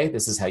 people a day.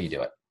 This is how you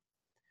do it,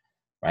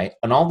 right?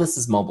 And all this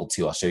is mobile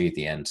too. I'll show you at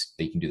the end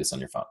that you can do this on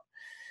your phone.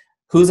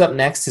 Who's up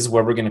next is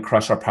where we're going to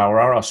crush our power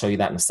hour. I'll show you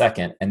that in a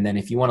second. And then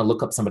if you want to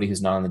look up somebody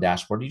who's not on the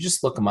dashboard, you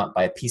just look them up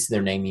by a piece of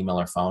their name, email,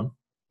 or phone,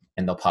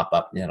 and they'll pop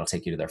up and it'll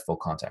take you to their full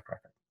contact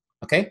record.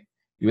 Okay?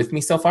 You with me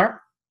so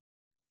far?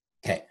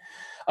 Okay.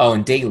 Oh,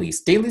 and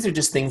dailies. Dailies are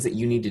just things that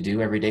you need to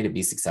do every day to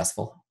be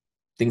successful.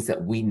 Things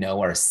that we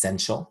know are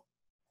essential,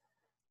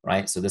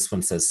 right? So this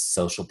one says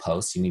social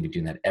posts. You need to be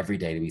doing that every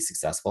day to be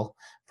successful.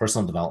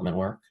 Personal development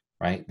work,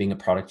 right? Being a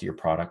product of your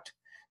product.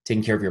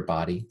 Taking care of your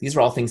body. These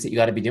are all things that you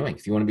got to be doing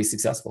if you want to be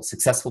successful.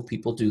 Successful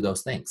people do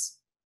those things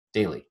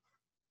daily.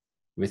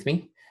 You with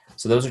me?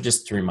 So those are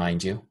just to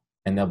remind you,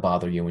 and they'll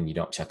bother you when you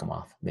don't check them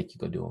off. Make you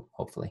go do them,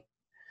 hopefully.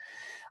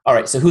 All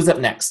right, so who's up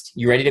next?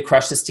 You ready to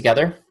crush this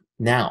together?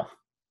 Now,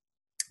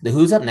 the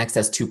who's up next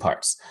has 2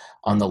 parts.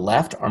 On the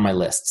left are my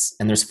lists,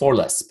 and there's 4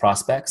 lists: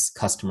 prospects,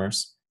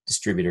 customers,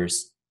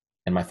 distributors,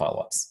 and my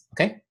follow-ups,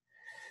 okay?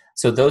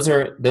 So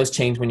those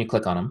change when you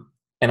click on them.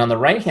 And on the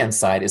right-hand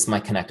side is my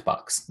connect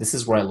box. This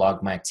is where I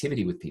log my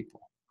activity with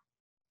people.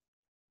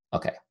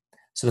 Okay,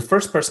 so the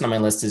first person on my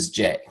list is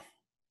Jay.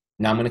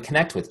 Now I'm going to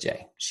connect with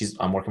Jay.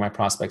 I'm working my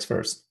prospects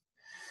first.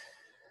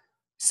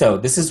 So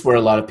this is where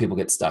a lot of people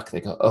get stuck.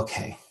 They go,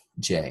 okay,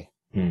 Jay,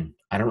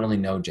 I don't really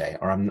know Jay,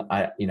 or I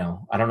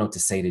don't know what to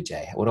say to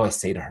Jay. What do I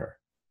say to her?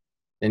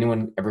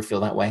 Anyone ever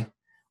feel that way?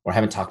 Or I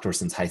haven't talked to her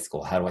since high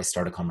school. How do I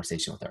start a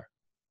conversation with her?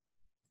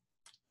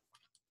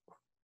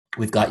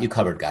 We've got you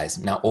covered, guys.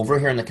 Now over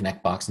here in the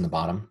connect box in the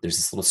bottom, there's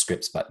this little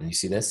scripts button. You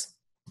see this?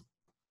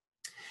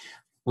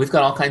 We've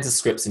got all kinds of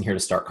scripts in here to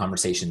start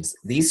conversations.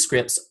 These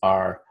scripts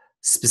are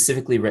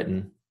specifically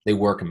written. They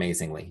work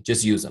amazingly.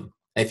 Just use them.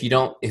 If you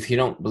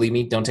don't believe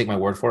me, don't take my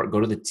word for it. Go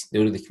to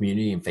the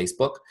community in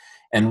Facebook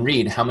and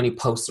read how many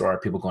posts there are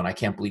of people going, I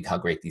can't believe how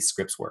great these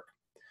scripts work.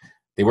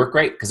 They work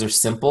great because they're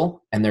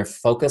simple and they're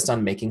focused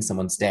on making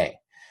someone's day.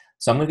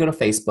 So I'm going to go to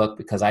Facebook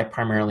because I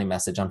primarily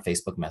message on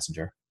Facebook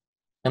Messenger.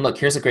 And look,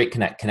 here's a great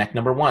connect. Connect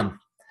number 1.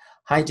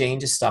 Hi, Jane,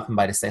 just stopping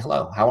by to say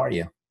hello. How are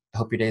you? I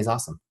hope your day is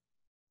awesome.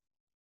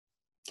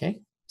 Okay,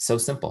 so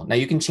simple. Now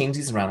you can change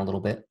these around a little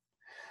bit.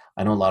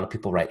 I know a lot of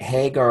people write,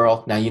 hey,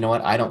 girl. Now, you know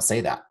what? I don't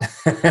say that.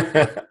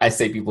 I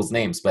say people's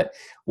names, but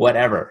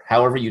whatever,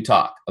 however you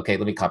talk. Okay,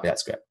 let me copy that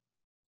script.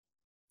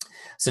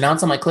 So now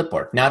it's on my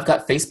clipboard. Now I've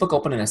got Facebook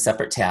open in a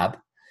separate tab.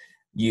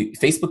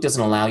 Facebook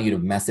doesn't allow you to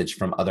message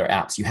from other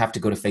apps. You have to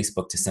go to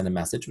Facebook to send a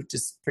message, which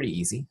is pretty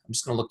easy. I'm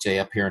just going to look Jay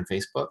up here on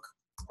Facebook.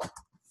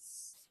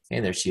 Okay,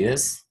 there she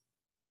is.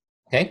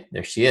 Okay,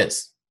 there she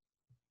is.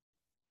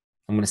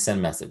 I'm going to send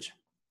a message.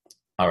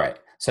 All right,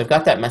 so I've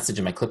got that message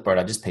in my clipboard.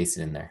 I just paste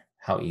it in there.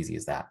 How easy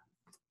is that?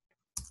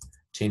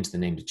 Change the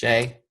name to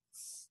Jay.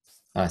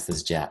 Oh, it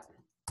says Jet.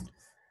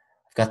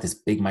 I've got this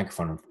big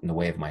microphone in the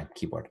way of my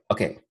keyboard.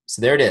 Okay,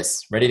 so there it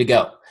is, ready to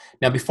go.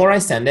 Now, before I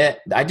send it,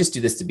 I just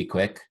do this to be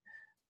quick.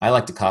 I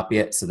like to copy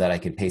it so that I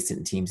can paste it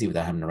in Teamzy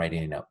without having to write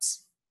any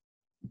notes.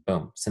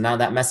 Boom. So now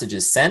that message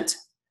is sent.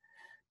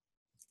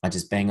 I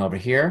just bang over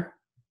here.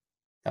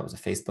 That was a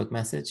Facebook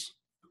message.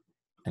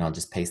 And I'll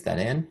just paste that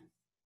in.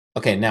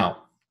 Okay,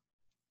 now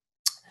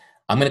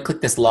I'm going to click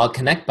this log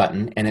connect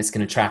button and it's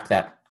going to track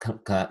that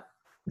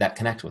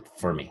connect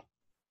for me.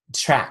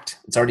 It's tracked.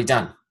 It's already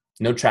done.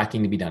 No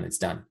tracking to be done. It's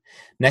done.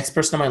 Next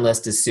person on my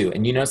list is Sue.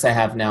 And you notice I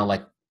have now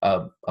like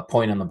a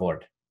point on the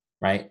board,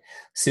 right?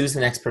 Sue's the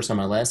next person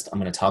on my list. I'm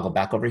going to toggle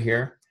back over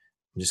here.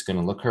 I'm just going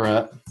to look her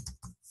up.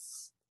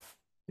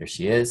 There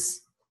she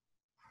is.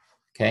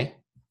 Okay.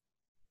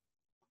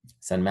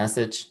 Send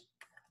message.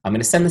 I'm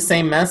going to send the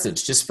same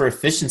message just for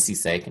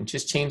efficiency's sake and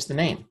just change the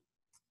name.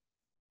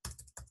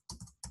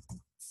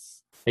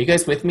 Are you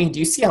guys with me? Do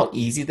you see how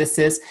easy this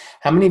is?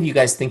 How many of you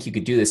guys think you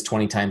could do this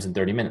 20 times in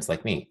 30 minutes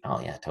like me? Oh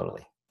yeah,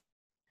 totally.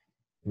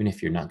 Even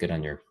if you're not good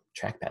on your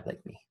trackpad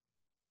like me.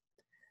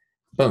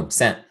 Boom,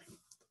 sent.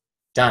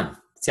 Done.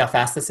 See how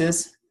fast this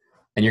is?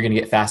 And you're going to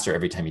get faster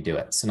every time you do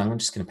it. So now I'm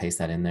just going to paste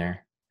that in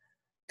there.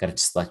 Got to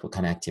select what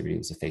kind of activity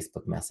was a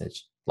Facebook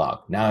message.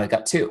 Log. Now I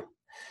got 2.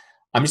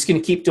 I'm just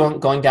going to keep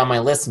going down my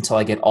list until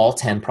I get all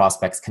 10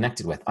 prospects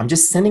connected with. I'm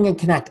just sending a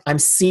connect. I'm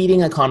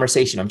seeding a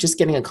conversation. I'm just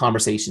getting a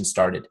conversation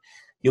started.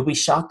 You'll be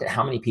shocked at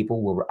how many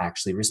people will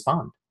actually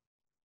respond,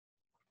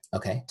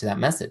 okay, to that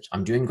message.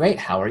 I'm doing great.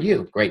 How are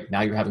you? Great.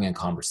 Now you're having a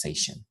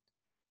conversation.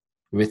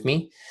 You with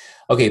me?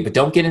 Okay, but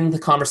don't get into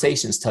the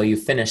conversations till you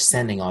finish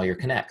sending all your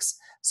connects.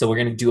 So we're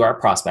going to do our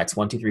prospects,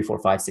 1, 2, 3, 4,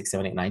 5, 6,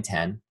 7, 8, 9,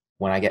 10.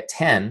 When I get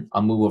 10,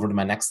 I'll move over to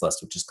my next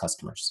list, which is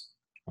customers,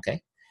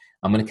 okay?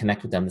 I'm going to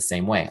connect with them the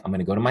same way. I'm going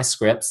to go to my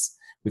scripts.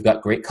 We've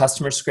got great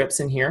customer scripts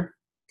in here,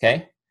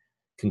 okay?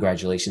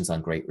 Congratulations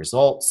on great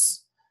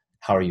results.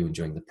 How are you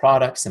enjoying the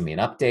product? Send me an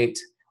update.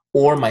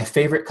 Or my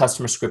favorite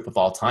customer script of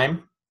all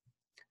time.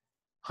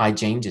 Hi,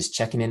 Jane, just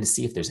checking in to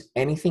see if there's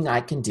anything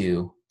I can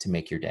do to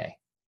make your day.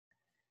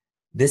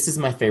 This is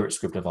my favorite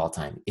script of all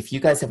time. If you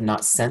guys have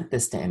not sent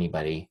this to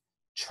anybody,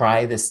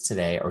 try this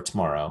today or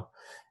tomorrow.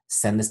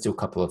 Send this to a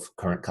couple of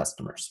current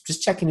customers.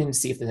 Just checking in to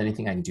see if there's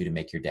anything I can do to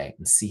make your day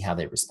and see how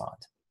they respond.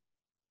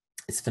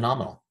 It's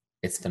phenomenal.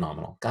 It's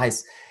phenomenal.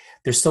 Guys,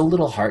 there's so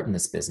little heart in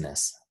this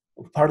business.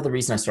 Part of the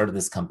reason I started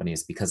this company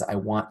is because I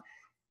want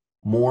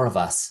more of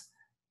us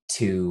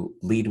to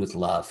lead with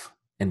love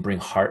and bring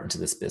heart into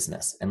this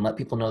business and let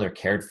people know they're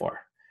cared for,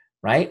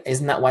 right?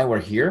 Isn't that why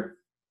we're here?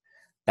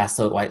 That's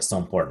why it's so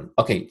important.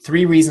 Okay,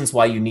 3 reasons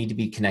why you need to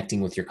be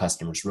connecting with your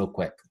customers real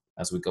quick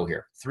as we go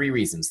here. 3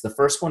 reasons. The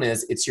first one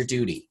is it's your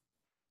duty.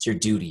 It's your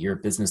duty. You're a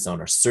business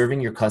owner. Serving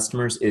your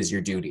customers is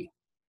your duty.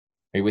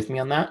 Are you with me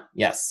on that?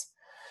 Yes.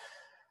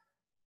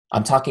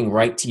 I'm talking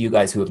right to you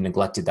guys who have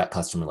neglected that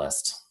customer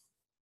list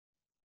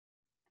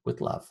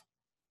with love,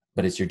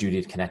 but it's your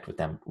duty to connect with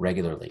them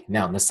regularly.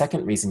 Now, the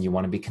second reason you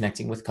want to be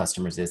connecting with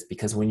customers is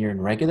because when you're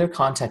in regular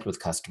contact with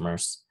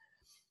customers,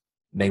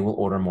 they will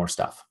order more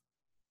stuff.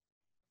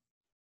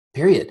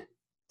 Period.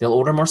 They'll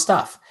order more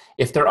stuff.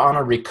 If they're on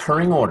a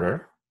recurring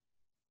order,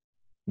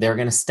 they're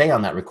going to stay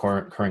on that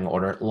recurring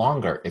order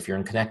longer if you're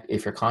in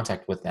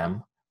contact with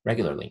them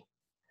regularly.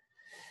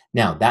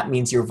 Now, that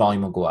means your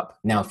volume will go up.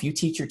 Now, if you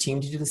teach your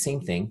team to do the same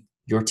thing,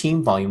 your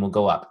team volume will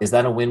go up. Is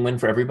that a win-win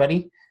for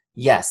everybody?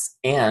 Yes.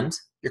 And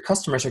your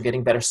customers are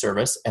getting better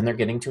service and they're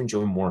getting to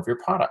enjoy more of your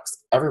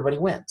products. Everybody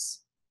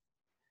wins.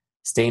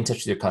 Stay in touch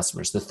with your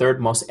customers. The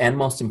third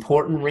most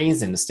important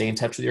reason to stay in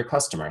touch with your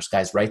customers,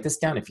 guys, write this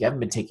down. If you haven't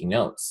been taking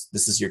notes,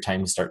 this is your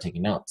time to start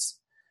taking notes.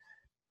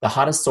 The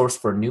hottest source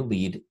for a new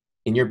lead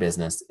in your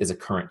business is a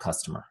current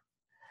customer.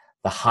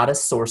 The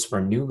hottest source for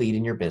a new lead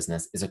in your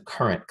business is a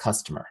current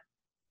customer.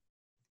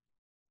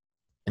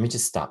 Let me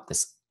just stop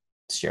this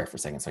share for a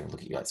second so I can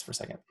look at you guys for a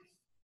second.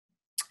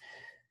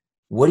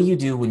 What do you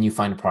do when you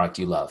find a product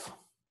you love?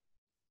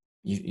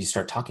 You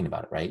start talking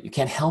about it, right? You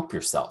can't help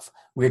yourself.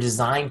 We're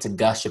designed to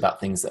gush about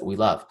things that we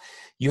love.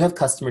 You have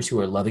customers who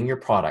are loving your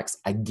products.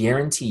 I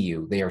guarantee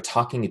you they are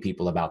talking to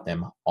people about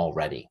them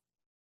already.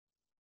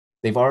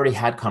 They've already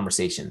had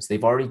conversations.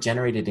 They've already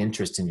generated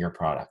interest in your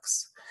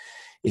products.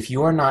 If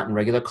you are not in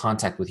regular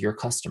contact with your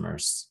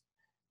customers,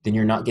 then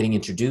you're not getting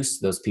introduced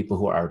to those people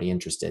who are already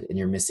interested, and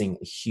you're missing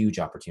a huge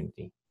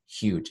opportunity.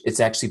 Huge. It's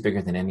actually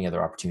bigger than any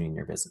other opportunity in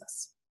your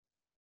business.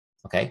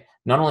 Okay?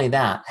 Not only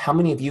that, how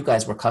many of you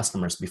guys were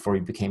customers before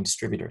you became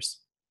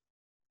distributors?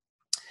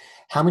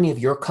 How many of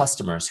your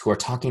customers who are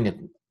talking to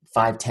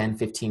 5, 10,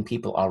 15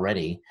 people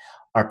already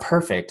are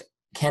perfect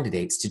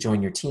candidates to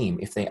join your team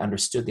if they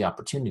understood the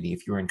opportunity,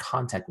 if you were in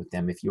contact with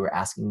them, if you were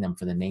asking them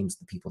for the names of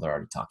the people they're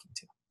already talking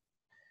to?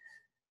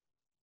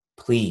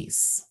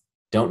 Please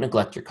don't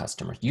neglect your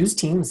customers. Use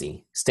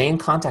Teamzy. Stay in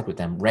contact with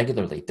them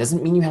regularly.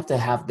 Doesn't mean you have to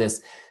have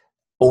this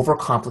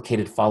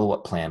overcomplicated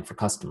follow-up plan for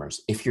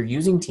customers. If you're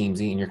using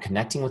Teamzy and you're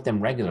connecting with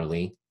them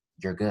regularly,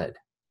 you're good.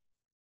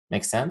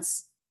 Make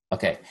sense?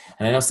 Okay.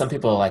 And I know some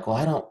people are like, well,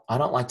 I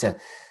don't like to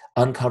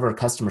uncover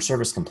customer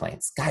service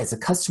complaints. Guys, a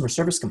customer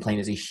service complaint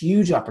is a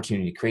huge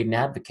opportunity to create an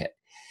advocate.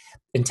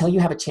 Until you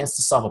have a chance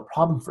to solve a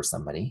problem for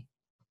somebody,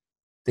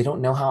 they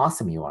don't know how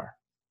awesome you are.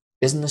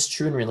 Isn't this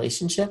true in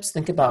relationships?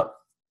 Think about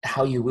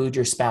how you wooed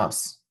your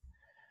spouse.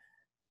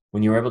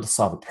 When you were able to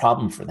solve a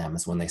problem for them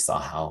is when they saw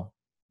how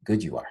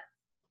good you are.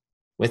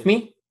 With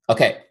me?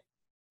 Okay.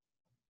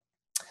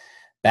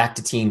 Back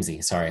to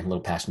Teamzy. Sorry, a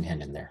little passion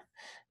hand in there.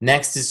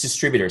 Next is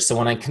distributors. So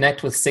when I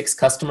connect with 6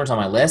 customers on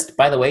my list,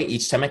 by the way,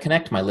 each time I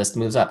connect, my list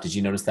moves up. Did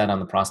you notice that on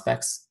the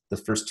prospects? The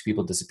first 2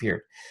 people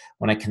disappeared.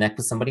 When I connect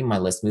with somebody, my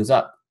list moves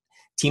up.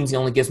 Teamzy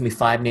only gives me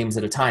 5 names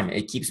at a time.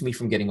 It keeps me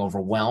from getting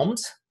overwhelmed,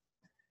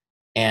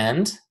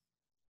 and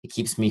it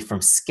keeps me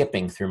from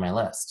skipping through my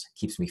list. It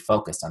keeps me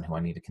focused on who I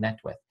need to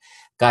connect with.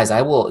 Guys,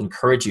 I will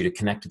encourage you to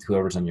connect with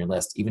whoever's on your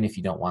list, even if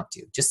you don't want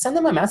to. Just send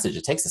them a message.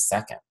 It takes a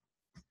second.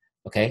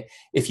 Okay?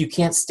 If you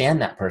can't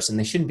stand that person,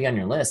 they shouldn't be on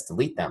your list.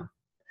 Delete them.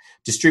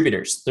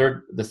 Distributors,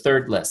 the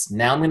third list.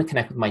 Now I'm going to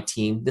connect with my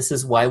team. This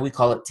is why we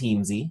call it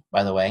Teamzy,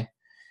 by the way,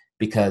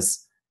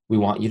 because we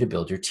want you to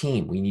build your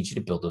team. We need you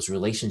to build those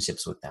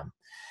relationships with them.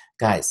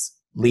 Guys,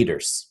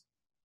 leaders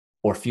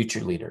or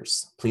future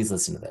leaders, please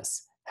listen to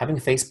this. Having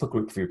a Facebook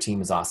group for your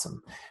team is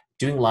awesome.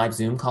 Doing live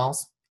Zoom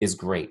calls is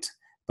great,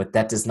 but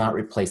that does not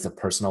replace a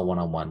personal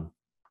one-on-one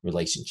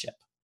relationship,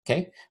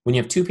 okay? When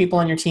you have 2 people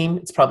on your team,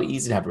 it's probably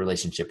easy to have a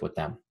relationship with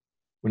them.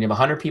 When you have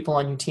 100 people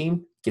on your team,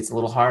 it gets a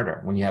little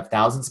harder. When you have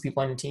thousands of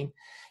people on your team,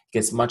 it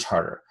gets much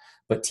harder.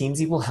 But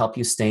Teamzy will help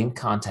you stay in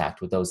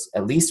contact with those,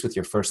 at least with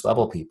your first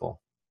level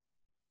people.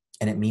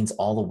 And it means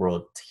all the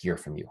world to hear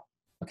from you.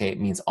 Okay,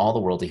 it means all the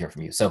world to hear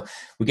from you. So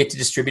we get to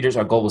distributors.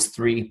 Our goal was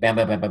 3. Bam,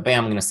 bam, bam, bam,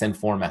 bam. I'm going to send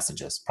 4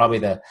 messages. Probably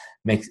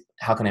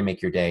how can I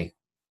make your day?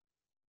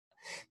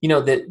 You know,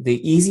 the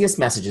easiest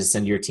messages to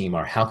send to your team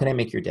are, how can I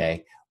make your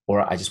day?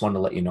 Or I just wanted to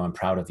let you know I'm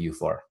proud of you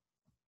for.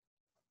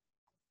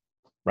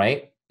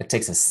 Right? It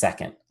takes a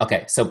second.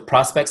 Okay, so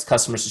prospects,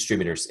 customers,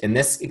 distributors. In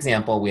this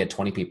example, we had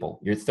 20 people.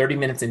 You're 30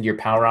 minutes into your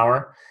power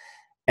hour,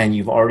 and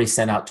you've already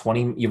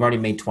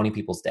made 20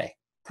 people's day.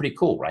 Pretty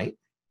cool, right?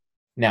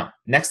 Now,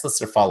 next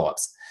list are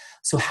follow-ups.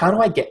 So how do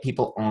I get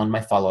people on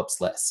my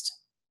follow-ups list?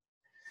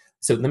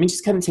 So let me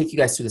just kind of take you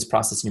guys through this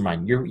process in your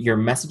mind. You're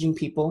messaging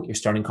people, you're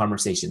starting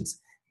conversations.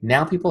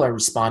 Now people are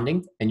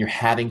responding and you're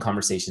having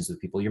conversations with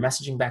people. You're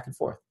messaging back and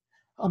forth.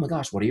 Oh my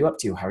gosh, what are you up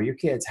to? How are your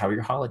kids? How are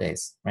your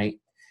holidays, right?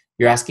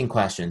 You're asking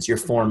questions. You're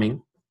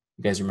forming.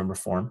 You guys remember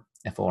form?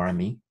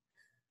 F-O-R-M-E?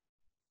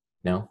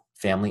 No?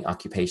 Family,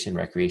 occupation,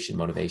 recreation,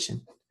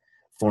 motivation.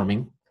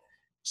 Forming,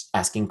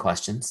 asking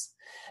questions.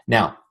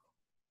 Now,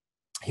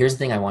 here's the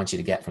thing I want you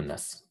to get from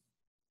this.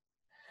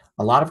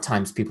 A lot of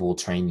times people will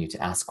train you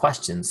to ask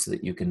questions so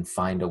that you can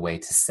find a way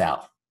to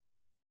sell.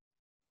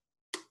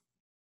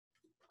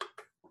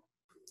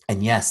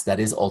 And yes, that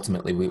is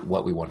ultimately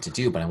what we want to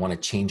do, but I want to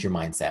change your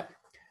mindset.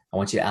 I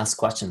want you to ask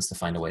questions to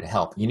find a way to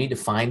help. You need to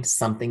find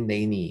something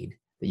they need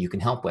that you can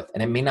help with.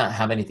 And it may not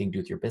have anything to do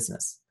with your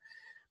business.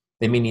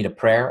 They may need a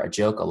prayer, a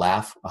joke, a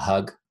laugh, a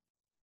hug.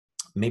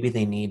 Maybe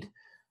they need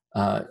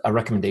a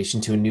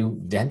recommendation to a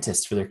new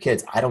dentist for their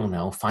kids. I don't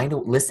know.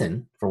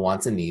 Listen for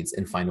wants and needs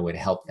and find a way to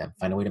help them.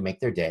 Find a way to make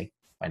their day.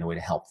 Find a way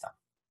to help them.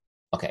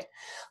 Okay.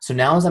 So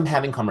now as I'm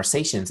having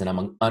conversations and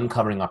I'm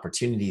uncovering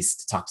opportunities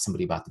to talk to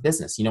somebody about the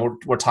business,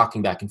 we're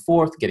talking back and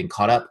forth, getting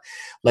caught up.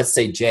 Let's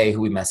say Jay,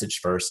 who we messaged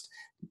first,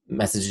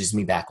 messages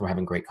me back. We're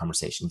having a great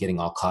conversation, getting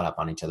all caught up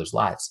on each other's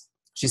lives.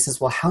 She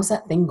says, well, how's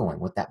that thing going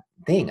with that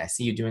thing I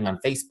see you doing on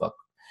Facebook?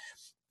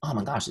 Oh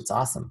my gosh, it's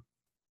awesome.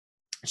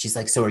 She's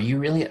like, so are you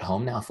really at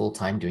home now full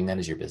time doing that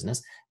as your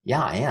business?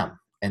 Yeah, I am.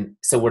 And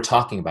so we're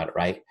talking about it,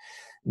 right?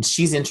 And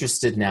she's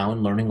interested now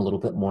in learning a little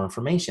bit more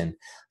information.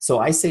 So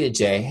I say to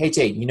Jay, hey,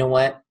 Jay, you know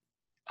what?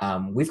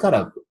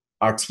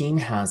 Our team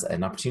has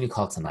an opportunity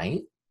call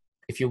tonight.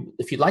 If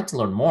you'd like to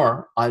learn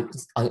more, I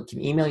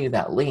can email you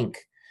that link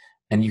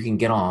and you can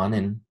get on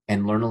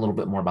and learn a little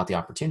bit more about the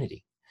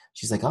opportunity.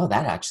 She's like, oh,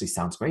 that actually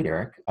sounds great,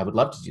 Eric. I would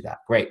love to do that.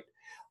 Great.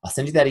 I'll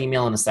send you that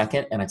email in a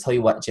second. And I tell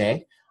you what,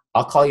 Jay,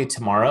 I'll call you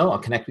tomorrow. I'll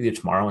connect with you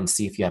tomorrow and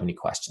see if you have any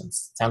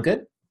questions. Sound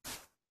good?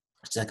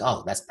 She's like,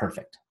 oh, that's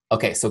perfect.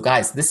 Okay, so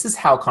guys, this is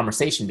how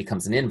conversation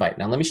becomes an invite.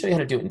 Now let me show you how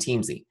to do it in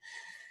Teamzy.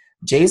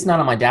 Jay's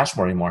not on my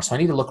dashboard anymore, so I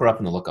need to look her up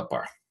in the lookup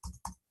bar.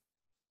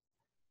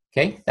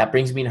 Okay, that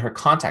brings me to her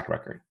contact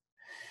record.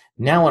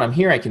 Now when I'm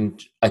here, I can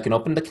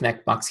open the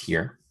connect box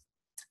here.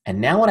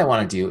 And now what I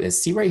want to do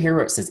is see right here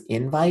where it says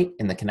invite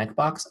in the connect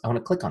box. I want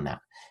to click on that.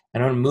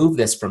 And I want to move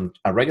this from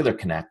a regular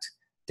connect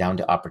down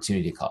to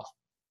opportunity call.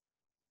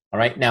 All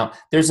right, now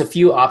there's a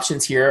few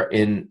options here.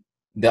 In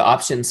the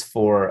options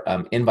for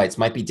invites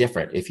might be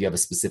different if you have a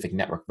specific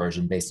network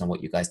version based on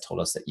what you guys told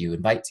us that you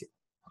invite to,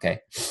 okay?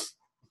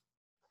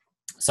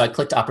 So I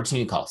clicked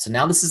opportunity call. So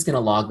now this is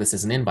gonna log this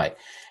as an invite.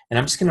 And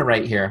I'm just gonna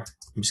write here,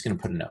 I'm just gonna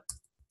put a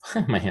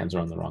note. My hands are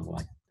on the wrong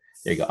line.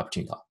 There you go,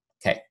 opportunity call,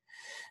 okay.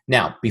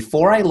 Now,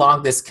 before I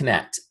log this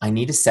connect, I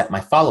need to set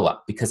my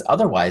follow-up because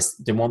otherwise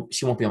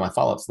she won't be on my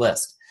follow-ups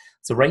list.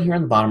 So right here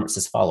on the bottom where it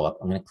says follow-up,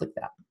 I'm gonna click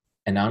that.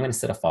 And now I'm gonna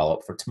set a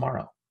follow-up for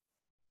tomorrow.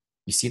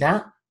 You see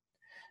that?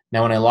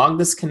 Now when I log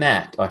this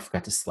connect, oh, I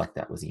forgot to select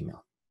that with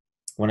email.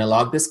 When I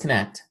log this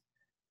connect,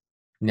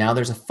 now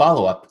there's a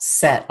follow-up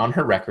set on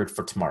her record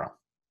for tomorrow.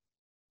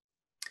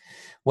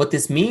 What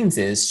this means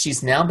is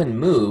she's now been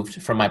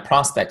moved from my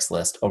prospects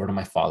list over to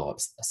my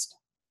follow-ups list.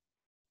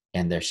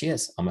 And there she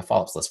is on my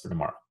follow-ups list for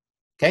tomorrow.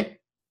 Okay?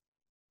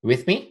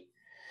 With me?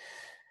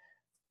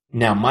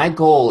 Now, my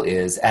goal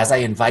is, as I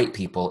invite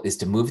people, is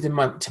to move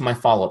them to my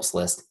follow-ups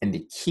list and to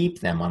keep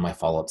them on my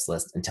follow-ups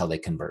list until they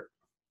convert.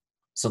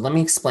 So let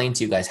me explain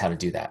to you guys how to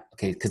do that,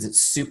 okay? Because it's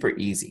super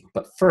easy.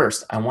 But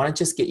first, I want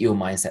to just get you a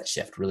mindset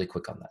shift really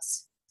quick on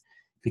this.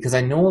 Because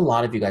I know a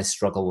lot of you guys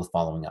struggle with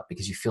following up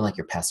because you feel like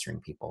you're pestering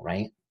people,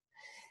 right?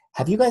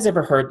 Have you guys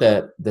ever heard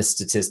the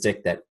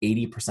statistic that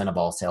 80% of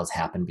all sales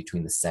happen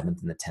between the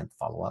 7th and the 10th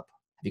follow-up?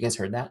 Have you guys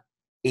heard that?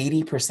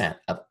 80%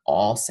 of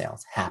all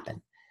sales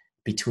happen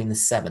between the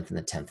 7th and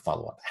the 10th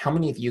follow-up. How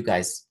many of you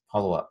guys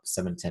follow up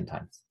 7 to 10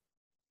 times?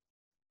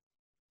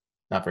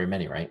 Not very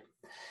many, right?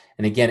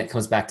 And again, it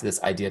comes back to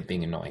this idea of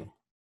being annoying.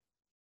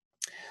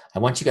 I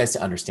want you guys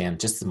to understand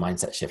just the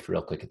mindset shift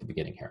real quick at the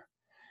beginning here.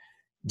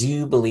 Do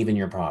you believe in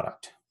your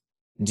product?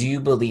 Do you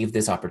believe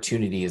this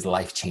opportunity is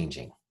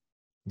life-changing?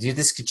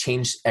 This could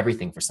change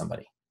everything for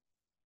somebody?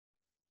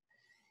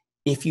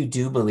 If you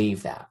do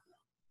believe that,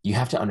 you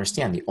have to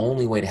understand the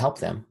only way to help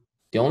them,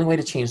 the only way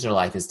to change their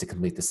life is to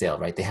complete the sale,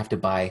 right? They have to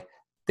buy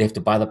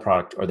the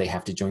product or they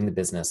have to join the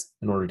business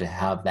in order to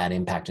have that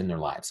impact in their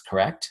lives,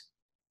 correct?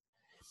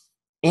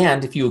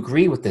 And if you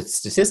agree with the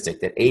statistic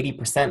that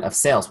 80% of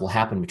sales will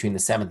happen between the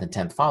 7th and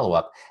 10th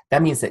follow-up,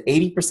 that means that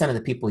 80% of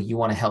the people you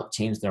want to help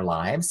change their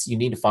lives, you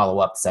need to follow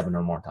up 7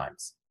 or more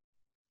times.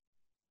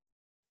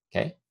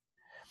 Okay?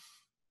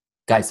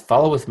 Guys,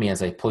 follow with me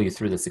as I pull you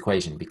through this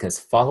equation because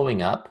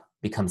following up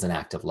becomes an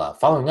act of love.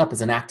 Following up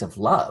is an act of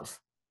love.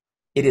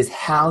 It is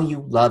how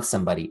you love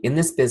somebody. In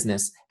this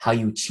business, how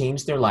you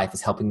change their life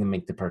is helping them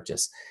make the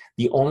purchase.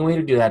 The only way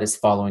to do that is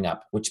following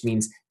up, which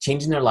means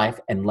changing their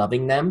life and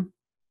loving them.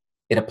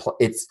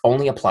 It's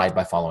only applied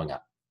by following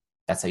up.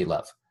 That's how you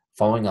love.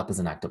 Following up is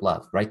an act of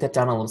love. Write that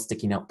down on a little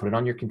sticky note. Put it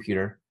on your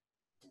computer.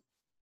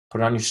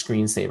 Put it on your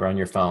screensaver on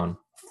your phone.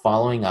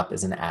 Following up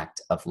is an act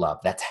of love.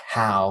 That's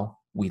how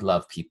We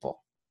love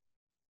people.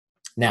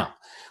 Now,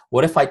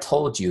 what if I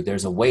told you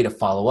there's a way to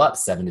follow up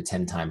 7 to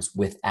 10 times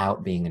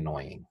without being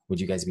annoying? Would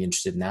you guys be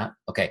interested in that?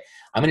 Okay,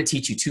 I'm going to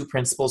teach you 2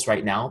 principles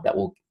right now that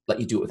will let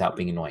you do it without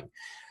being annoying.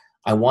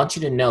 I want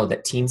you to know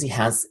that Teamzy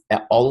has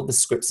all of the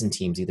scripts in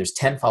Teamzy. There's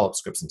 10 follow-up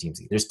scripts in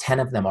Teamzy. There's 10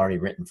 of them already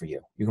written for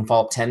you. You can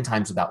follow up 10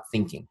 times without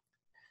thinking.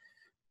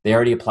 They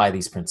already apply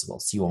these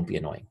principles, so you won't be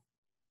annoying.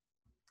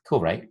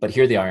 Cool, right? But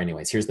here they are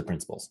anyways. Here's the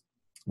principles.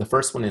 The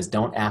first one is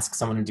don't ask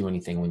someone to do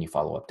anything when you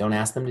follow up. Don't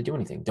ask them to do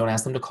anything. Don't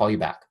ask them to call you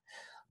back.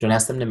 Don't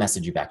ask them to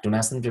message you back. Don't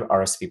ask them to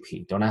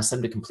RSVP. Don't ask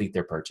them to complete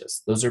their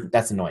purchase.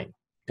 That's annoying.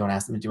 Don't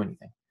ask them to do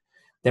anything.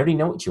 They already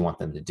know what you want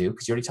them to do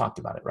because you already talked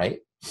about it, right?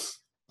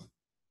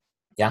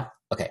 Yeah?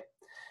 Okay.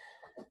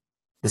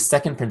 The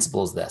second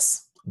principle is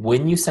this.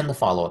 When you send the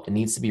follow-up, it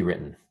needs to be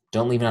written.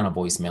 Don't leave it on a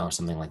voicemail or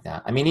something like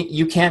that. I mean,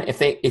 you can,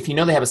 if you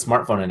know they have a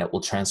smartphone and it will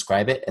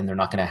transcribe it and they're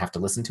not going to have to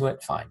listen to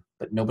it, fine.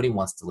 But nobody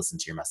wants to listen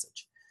to your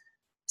message.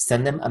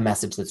 Send them a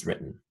message that's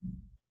written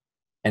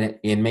and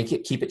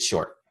keep it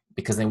short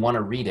because they want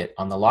to read it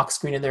on the lock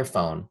screen of their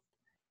phone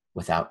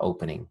without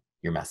opening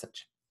your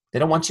message. They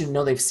don't want you to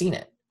know they've seen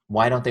it.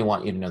 Why don't they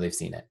want you to know they've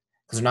seen it?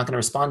 Because they're not going to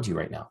respond to you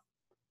right now.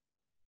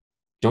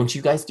 Don't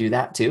you guys do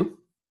that too?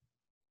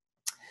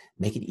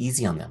 Make it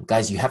easy on them.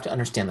 Guys, you have to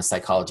understand the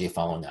psychology of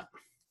following up.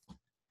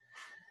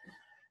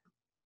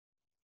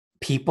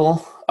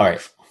 People, all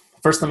right,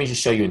 first let me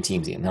just show you in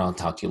Teamzy and then I'll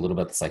talk to you a little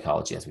bit about the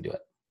psychology as we do it.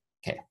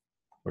 Okay,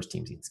 where's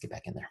Teamzy? Let's get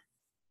back in there.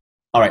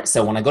 All right,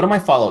 so when I go to my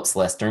follow-ups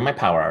list during my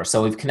power hour,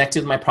 so we've connected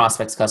with my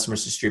prospects,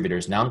 customers,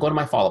 distributors. Now I'm going to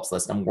my follow-ups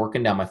list. I'm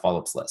working down my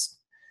follow-ups list.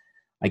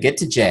 I get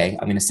to J,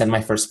 I'm going to send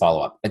my first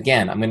follow-up.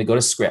 Again, I'm going to go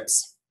to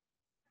scripts.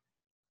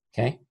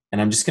 Okay, and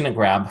I'm just going to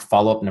grab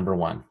follow-up number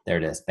 1. There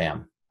it is,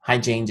 bam. Hi,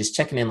 Jane, just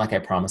checking in like I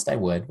promised I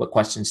would. What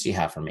questions do you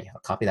have for me? I'll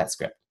copy that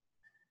script.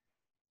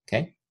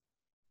 Okay,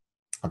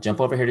 I'll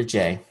jump over here to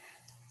J,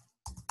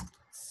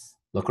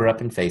 look her up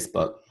in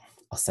Facebook.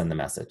 I'll send the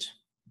message.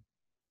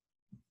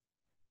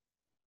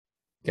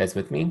 You guys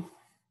with me?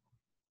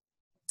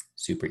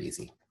 Super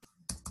easy.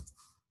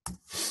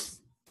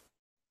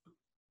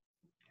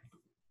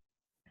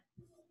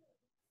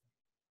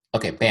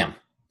 Okay, bam,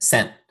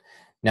 sent.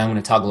 Now I'm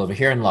going to toggle over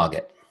here and log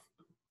it.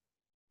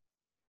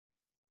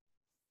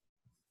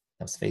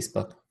 That's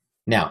Facebook.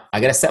 Now, I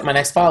got to set my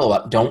next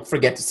follow-up. Don't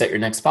forget to set your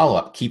next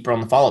follow-up. Keep her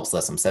on the follow-ups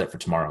list. I'm set it for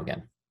tomorrow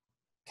again.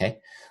 Okay,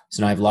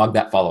 so now I've logged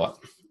that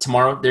follow-up.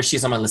 Tomorrow, there she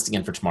is on my list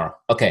again for tomorrow.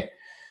 Okay,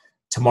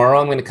 tomorrow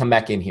I'm going to come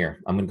back in here.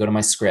 I'm going to go to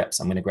my scripts.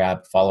 I'm going to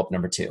grab follow-up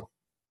number 2.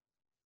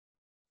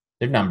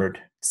 They're numbered.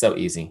 So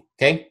easy.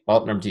 Okay,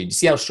 follow-up number 2. Do you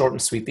see how short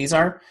and sweet these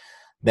are?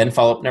 Then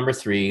follow-up number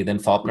 3, then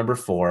follow-up number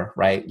 4,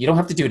 right? You don't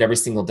have to do it every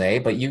single day,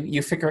 but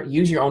you figure,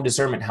 use your own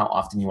discernment how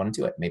often you want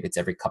to do it. Maybe it's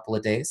every couple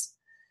of days.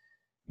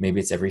 Maybe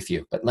it's every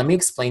few. But let me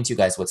explain to you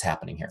guys what's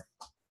happening here.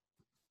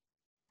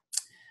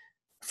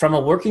 From a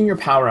working your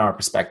power hour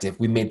perspective,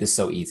 we made this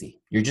so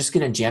easy. You're just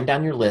going to jam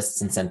down your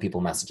lists and send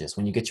people messages.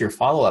 When you get to your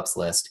follow-ups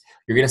list,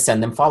 you're going to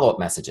send them follow-up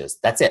messages.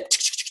 That's it.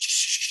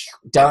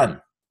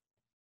 Done.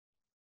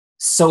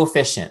 So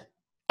efficient.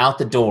 Out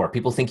the door.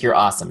 People think you're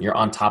awesome. You're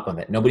on top of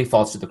it. Nobody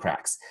falls through the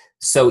cracks.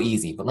 So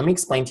easy. But let me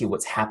explain to you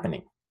what's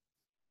happening.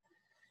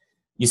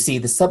 You see,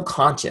 the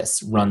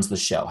subconscious runs the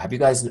show. Have you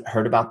guys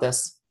heard about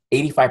this?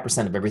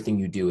 85% of everything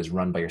you do is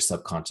run by your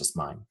subconscious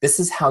mind. This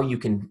is how you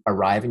can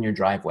arrive in your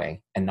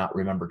driveway and not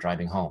remember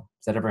driving home.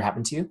 Has that ever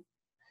happened to you?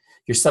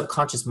 Your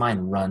subconscious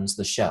mind runs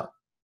the show.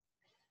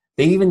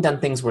 They've even done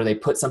things where they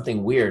put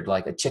something weird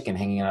like a chicken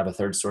hanging out of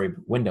a 3rd-story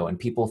window and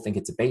people think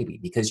it's a baby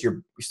because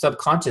your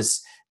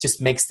subconscious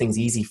just makes things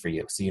easy for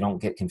you so you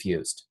don't get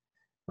confused,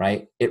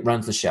 right? It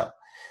runs the show.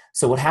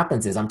 So what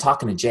happens is I'm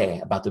talking to Jay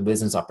about the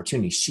business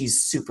opportunity.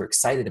 She's super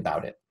excited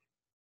about it.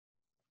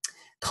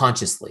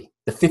 Consciously,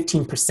 the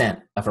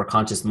 15% of her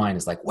conscious mind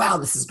is like, wow,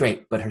 this is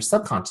great. But her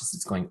subconscious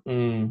is going,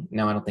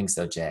 no, I don't think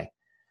so, Jay.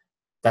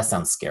 That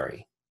sounds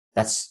scary.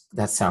 That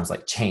sounds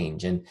like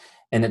change. And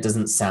it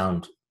doesn't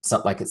sound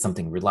like it's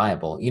something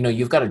reliable. You know,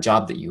 you've got a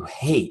job that you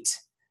hate,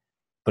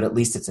 but at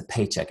least it's a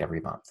paycheck every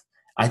month.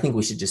 I think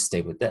we should just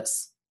stay with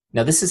this.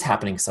 Now, this is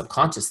happening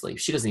subconsciously.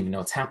 She doesn't even know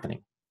it's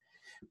happening.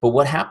 But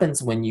what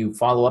happens when you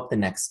follow up the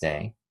next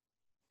day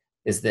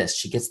is this.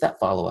 She gets that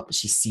follow-up and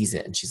she sees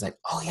it and she's like,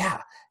 oh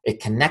yeah,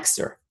 it connects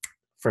her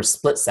for a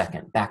split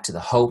second back to the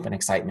hope and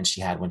excitement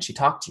she had when she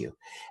talked to you.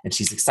 And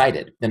she's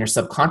excited. Then her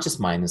subconscious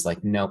mind is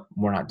like, nope,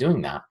 we're not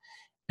doing that.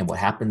 And what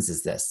happens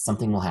is this,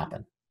 something will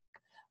happen.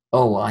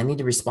 Oh, well, I need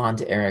to respond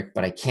to Eric,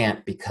 but I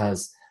can't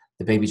because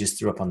the baby just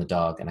threw up on the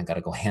dog and I got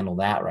to go handle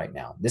that right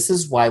now. This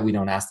is why we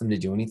don't ask them to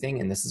do anything.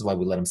 And this is why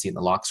we let them see it in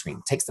the lock screen.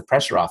 It takes the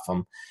pressure off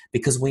them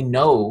because we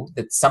know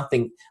that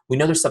we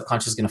know their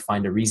subconscious is going to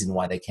find a reason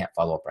why they can't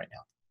follow up right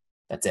now.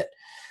 That's it.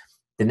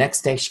 The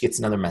next day she gets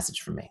another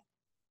message from me.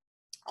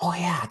 Oh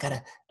yeah,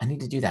 I need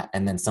to do that.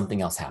 And then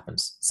something else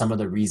happens. Some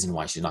other reason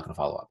why she's not going to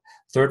follow up.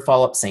 3rd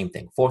follow-up, same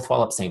thing. 4th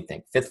follow-up, same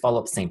thing. 5th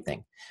follow-up, same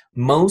thing.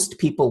 Most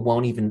people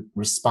won't even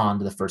respond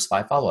to the first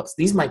 5 follow-ups.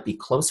 These might be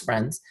close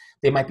friends.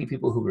 They might be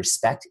people who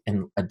respect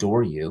and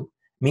adore you.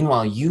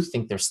 Meanwhile, you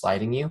think they're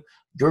sliding you.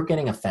 you're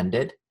getting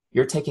offended,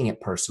 you're taking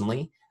it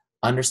personally.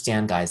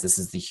 Understand, guys, this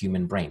is the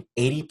human brain.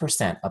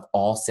 80% of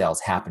all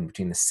sales happen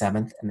between the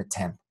 7th and the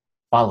 10th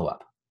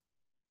follow-up,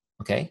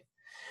 okay?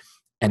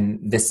 And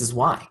this is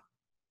why.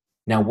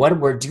 Now, what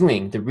we're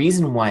doing, the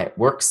reason why it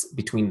works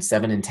between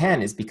 7 and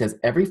 10 is because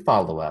every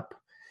follow-up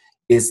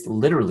is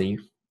literally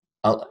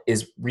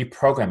is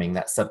reprogramming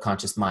that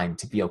subconscious mind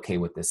to be okay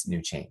with this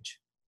new change.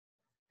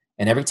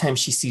 And every time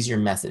she sees your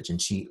message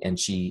and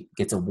she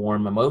gets a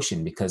warm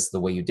emotion because of the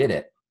way you did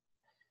it,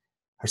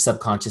 her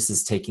subconscious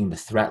is taking the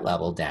threat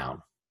level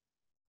down,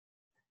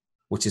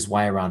 which is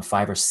why around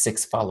 5 or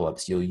 6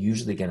 follow-ups, you'll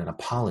usually get an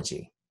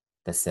apology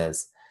that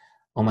says,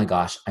 oh my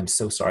gosh, I'm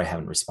so sorry I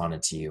haven't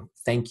responded to you.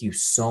 Thank you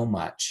so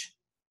much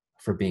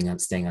for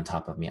staying on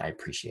top of me. I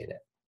appreciate it.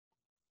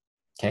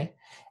 Okay?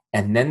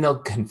 And then they'll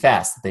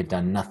confess that they've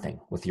done nothing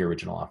with your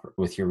original offer,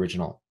 with your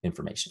original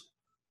information.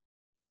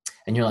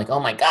 And you're like, oh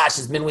my gosh,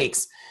 it's been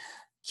weeks.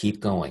 Keep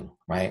going,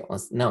 right?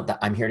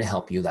 I'm here to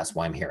help you. That's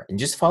why I'm here. And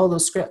just follow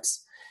those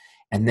scripts.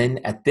 And then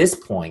at this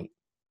point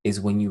is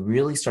when you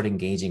really start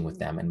engaging with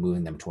them and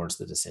moving them towards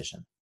the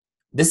decision.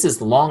 This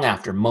is long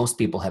after most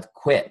people have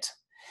quit.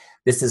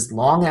 This is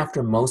long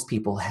after most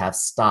people have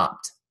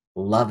stopped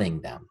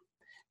loving them.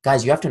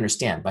 Guys, you have to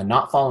understand, by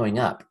not following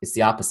up, it's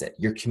the opposite.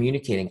 You're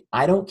communicating,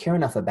 I don't care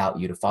enough about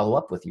you to follow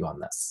up with you on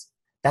this.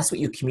 That's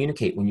what you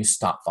communicate when you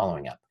stop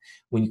following up.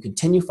 When you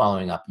continue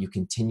following up, you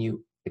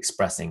continue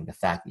expressing the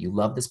fact that you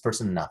love this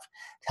person enough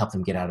to help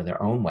them get out of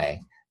their own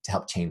way to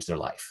help change their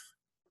life.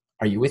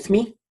 Are you with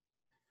me?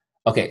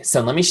 Okay,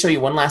 so let me show you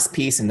one last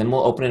piece and then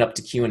we'll open it up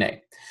to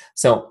Q&A.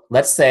 So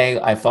let's say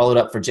I followed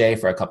up for Jay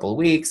for a couple of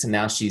weeks and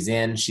now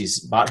she's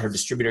bought her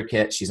distributor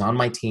kit, she's on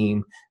my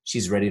team,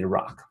 she's ready to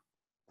rock.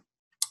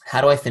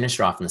 How do I finish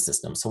her off in the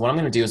system? So what I'm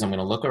going to do is I'm going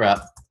to look her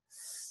up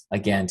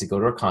again to go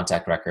to her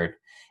contact record.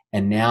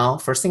 And now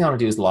first thing I want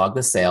to do is log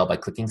the sale by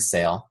clicking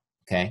sale.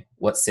 Okay,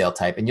 what sale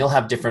type? And you'll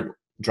have different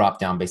drop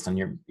down based on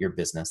your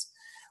business.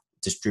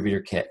 Distributor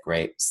kit,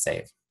 great,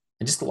 save.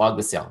 And just log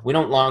the sale. We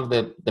don't log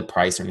the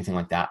price or anything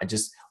like that. I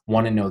just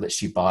want to know that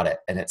she bought it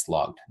and it's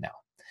logged now.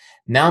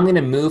 Now I'm going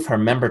to move her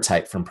member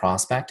type from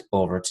prospect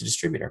over to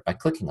distributor by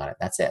clicking on it.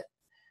 That's it.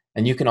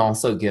 And you can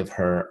also give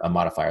her a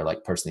modifier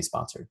like personally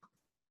sponsored.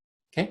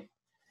 Okay.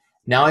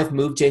 Now I've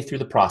moved Jay through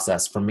the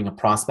process from being a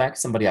prospect,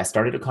 somebody I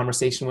started a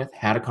conversation with,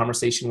 had a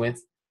conversation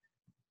with,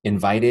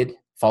 invited,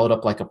 followed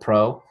up like a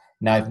pro.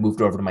 Now I've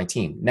moved over to my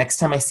team. Next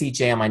time I see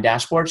Jay on my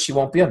dashboard, she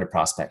won't be under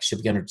prospects.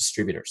 She'll be under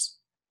distributors.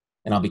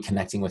 And I'll be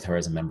connecting with her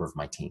as a member of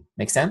my team.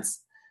 Make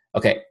sense?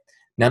 Okay.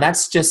 Now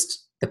that's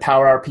just the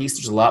Power Hour piece.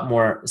 There's a lot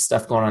more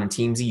stuff going on in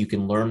Teamzy. You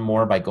can learn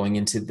more by going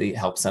into the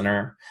Help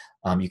Center.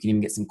 You can even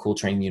get some cool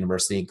training in the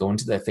university. Go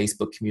into the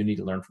Facebook community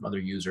to learn from other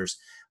users.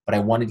 But I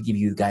wanted to give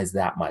you guys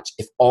that much.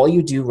 If all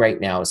you do right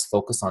now is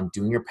focus on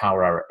doing your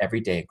Power Hour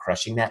every day and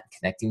crushing that,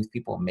 connecting with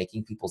people and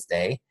making people's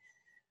day,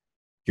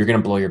 you're going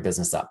to blow your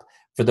business up.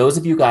 For those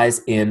of you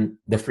guys in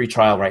the free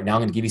trial right now,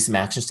 I'm going to give you some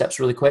action steps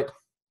really quick.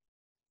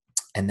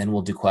 And then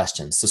we'll do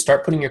questions. So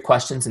start putting your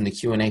questions in the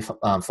Q&A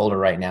folder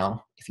right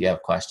now if you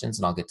have questions,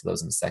 and I'll get to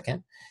those in a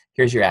second.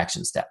 Here's your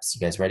action steps. You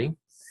guys ready?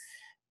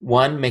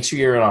 1, make sure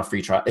you're in a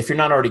free trial. If you're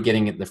not already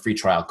getting the free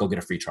trial, go get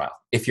a free trial.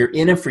 If you're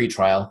in a free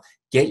trial,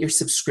 get your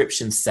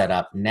subscription set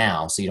up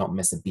now so you don't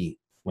miss a beat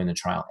when the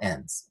trial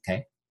ends,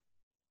 okay?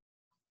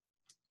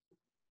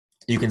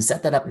 You can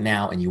set that up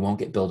now and you won't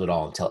get billed at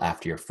all until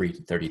after your free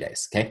 30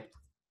 days, okay?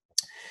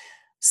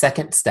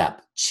 Second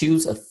step,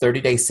 choose a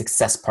 30-day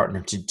success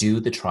partner to do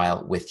the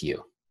trial with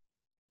you,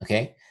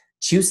 okay?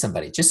 Choose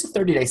somebody, just a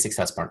 30-day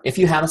success partner. If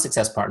you have a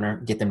success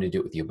partner, get them to do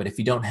it with you. But if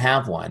you don't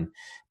have one,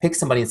 pick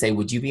somebody and say,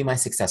 would you be my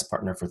success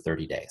partner for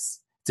 30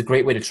 days? It's a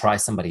great way to try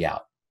somebody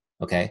out,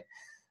 okay?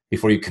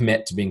 Before you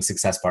commit to being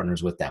success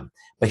partners with them.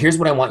 But here's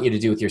what I want you to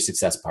do with your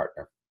success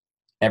partner.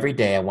 Every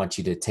day, I want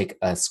you to take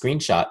a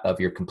screenshot of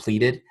your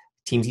completed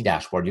Teamzy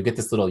dashboard. You'll get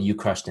this little "you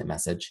crushed it"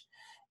 message.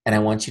 And I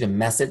want you to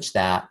message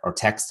that or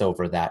text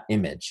over that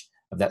image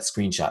of that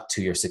screenshot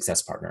to your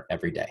success partner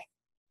every day,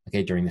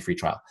 okay, during the free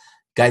trial.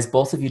 Guys,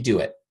 both of you do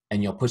it,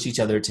 and you'll push each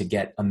other to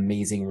get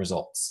amazing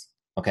results,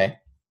 okay?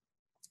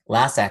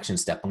 Last action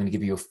step, I'm going to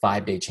give you a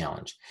 5-day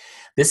challenge.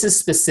 This is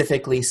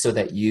specifically so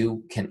that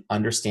you can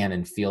understand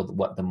and feel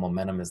what the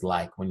momentum is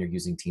like when you're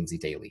using Teamzy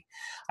daily.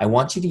 I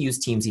want you to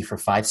use Teamzy for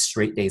 5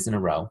 straight days in a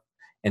row,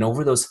 and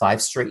over those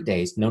 5 straight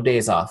days, no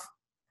days off,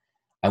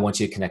 I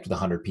want you to connect with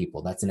 100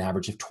 people. That's an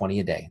average of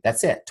 20 a day.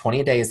 That's it. 20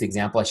 a day is the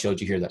example I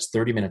showed you here. That's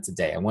 30 minutes a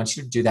day. I want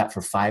you to do that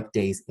for 5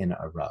 days in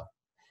a row.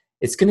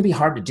 It's going to be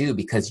hard to do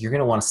because you're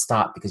going to want to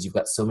stop because you've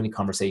got so many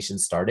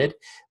conversations started,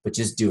 but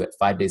just do it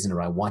 5 days in a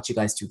row. I want you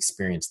guys to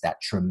experience that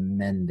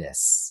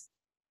tremendous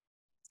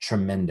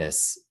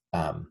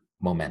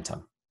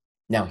momentum.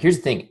 Now, here's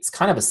the thing. It's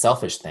kind of a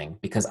selfish thing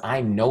because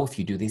I know if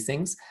you do these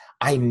things,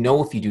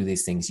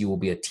 you will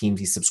be a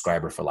Teamzy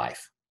subscriber for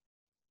life.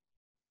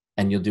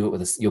 And you'll do it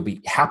with you'll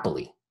be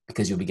happily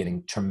because you'll be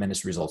getting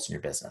tremendous results in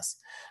your business.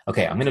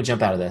 Okay, I'm going to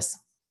jump out of this.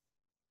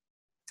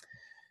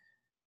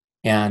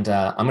 And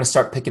I'm going to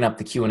start picking up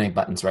the Q&A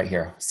buttons right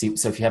here.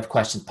 So if you have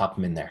questions, pop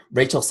them in there.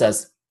 Rachel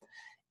says,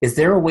 Is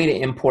there a way to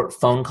import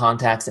phone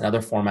contacts in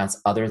other formats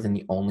other than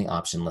the only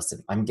option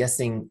listed? I'm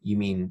guessing you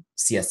mean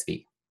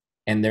CSV,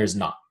 and there's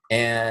not.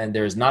 And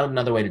there's not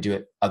another way to do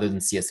it other than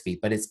CSV,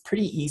 but it's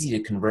pretty easy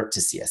to convert to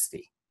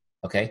CSV,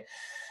 okay?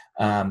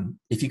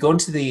 If you go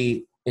into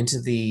the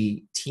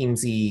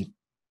Teamzy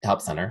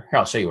Help Center, here,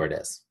 I'll show you where it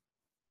is.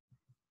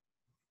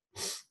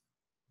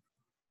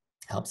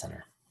 Help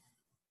Center.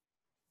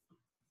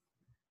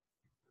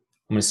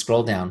 I'm going to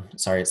scroll down.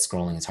 Sorry, it's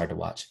scrolling. It's hard to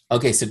watch.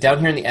 Okay, so down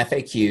here in the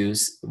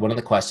FAQs, one of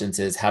the questions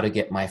is how to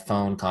get my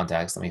phone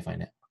contacts. Let me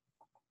find it.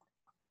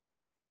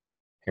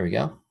 Here we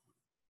go.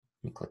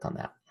 Let me click on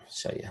that. I'll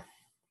show you.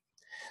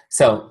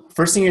 So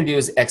first thing you're going to do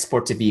is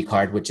export to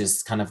vCard, which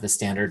is kind of the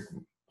standard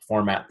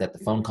format that the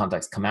phone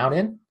contacts come out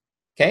in.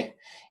 Okay,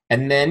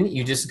 and then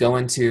you just go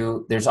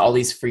into, there's all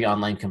these free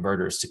online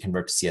converters to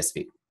convert to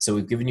CSV. So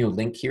we've given you a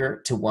link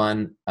here to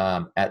one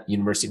at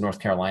University of North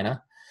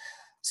Carolina.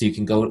 So you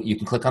can go, you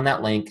can click on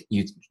that link,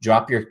 you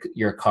drop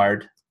your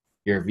card,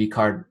 your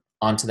vCard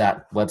onto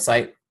that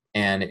website,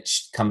 and it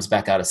comes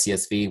back out of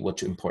CSV,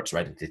 which imports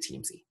right into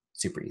Teamzy.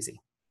 Super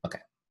easy. Okay.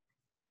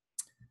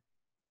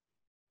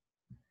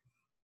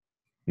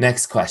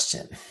 Next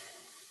question.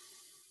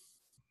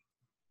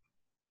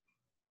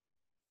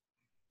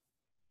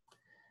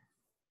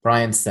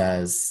 Brian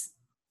says,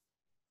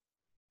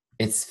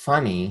 it's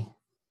funny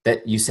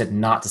that you said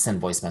not to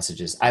send voice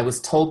messages. I was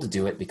told to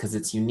do it because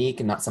it's unique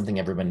and not something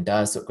everyone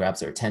does, so it grabs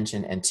their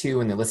attention. And two,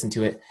 when they listen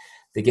to it,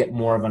 they get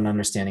more of an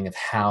understanding of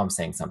how I'm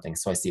saying something.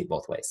 So I see it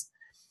both ways.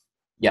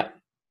 Yeah.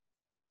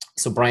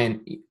 So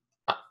Brian,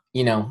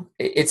 you know,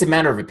 it's a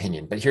matter of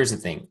opinion, but here's the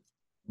thing.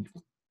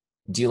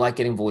 Do you like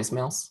getting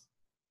voicemails?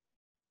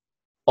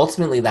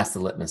 Ultimately, that's the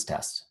litmus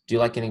test. Do you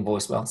like getting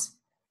voicemails?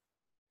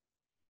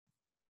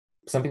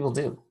 Some people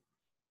do.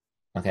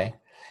 Okay.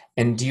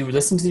 And do you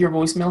listen to your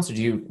voicemails, or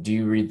do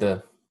you read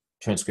the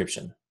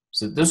transcription?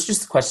 So those are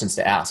just the questions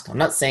to ask. I'm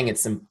not saying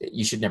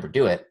you should never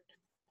do it.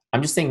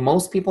 I'm just saying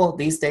most people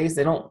these days,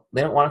 they don't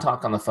want to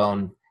talk on the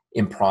phone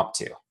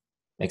impromptu.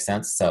 Make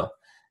sense? So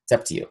it's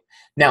up to you.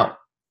 Now,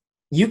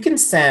 you can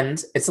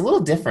send, it's a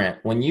little different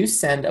when you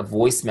send a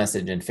voice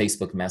message in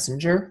Facebook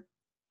Messenger.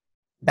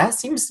 That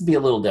seems to be a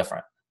little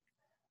different.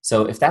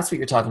 So if that's what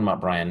you're talking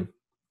about, Brian,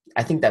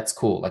 I think that's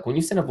cool. Like when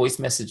you send a voice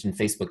message in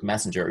Facebook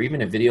Messenger, or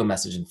even a video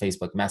message in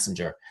Facebook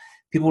Messenger,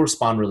 people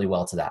respond really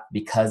well to that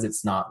because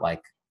it's not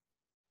like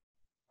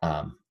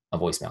a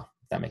voicemail,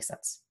 if that makes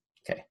sense.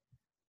 Okay.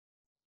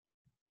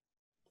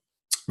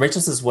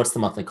 Rachel says, what's the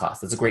monthly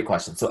cost? That's a great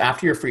question. So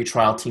after your free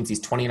trial, Teamzy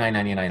is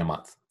 $29.99 a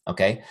month.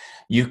 Okay.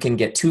 You can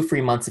get 2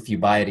 free months if you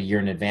buy it a year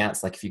in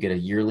advance. Like if you get a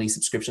yearly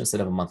subscription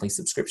instead of a monthly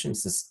subscription,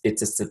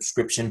 it's a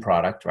subscription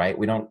product, right?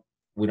 We don't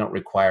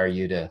require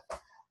you to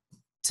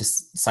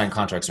sign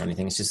contracts or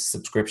anything. It's just a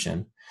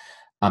subscription.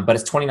 But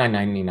it's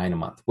 $29.99 a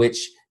month,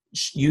 which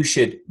you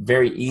should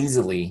very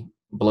easily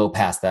blow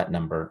past that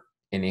number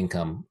in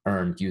income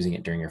earned using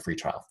it during your free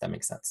trial, if that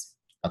makes sense.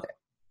 Okay.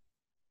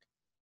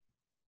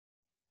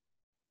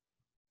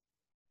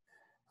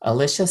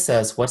 Alicia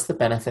says, what's the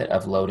benefit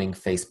of loading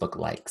Facebook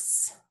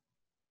likes?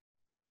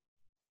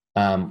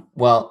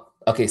 Well,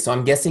 okay, so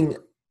I'm guessing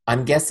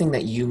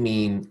that you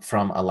mean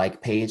from a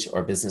like page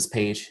or business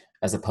page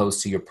as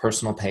opposed to your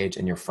personal page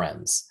and your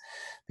friends.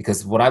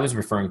 Because what I was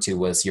referring to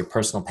was your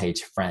personal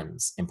page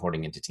friends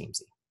importing into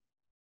Teamzy.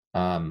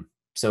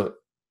 So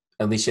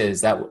Alicia,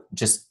 is that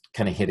just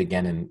kind of hit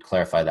again and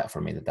clarify that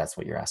for me, that that's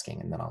what you're asking,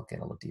 and then I'll get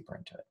a little deeper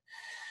into it.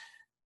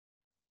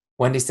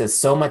 Wendy says,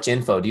 so much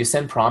info. Do you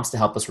send prompts to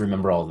help us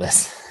remember all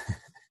this?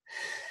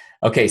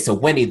 Okay, so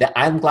Wendy,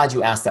 I'm glad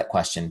you asked that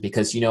question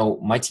because, you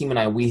know, my team and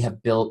I, we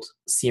have built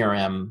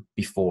CRM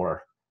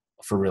before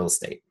for real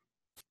estate.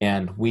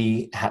 And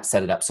we had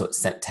set it up so it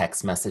sent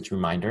text message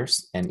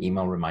reminders and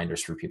email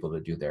reminders for people to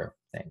do their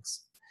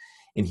things.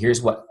 And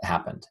here's what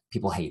happened.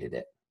 People hated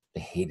it.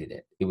 They hated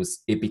it.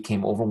 It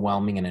became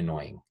overwhelming and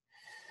annoying.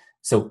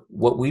 So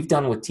what we've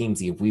done with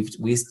Teamzy,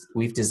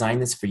 we've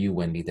designed this for you,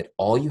 Wendy, that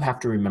all you have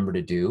to remember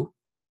to do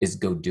is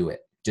go do it.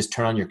 Just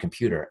turn on your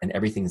computer and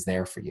everything's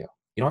there for you.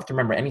 You don't have to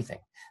remember anything.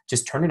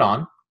 Just turn it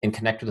on and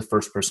connect with the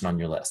first person on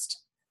your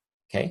list.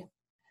 Okay?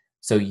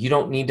 So you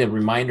don't need a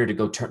reminder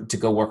to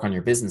go work on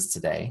your business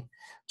today.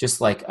 Just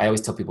like I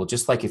always tell people,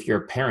 just like if you're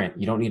a parent,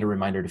 you don't need a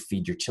reminder to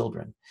feed your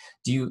children.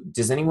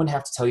 Does anyone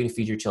have to tell you to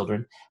feed your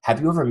children? Have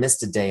you ever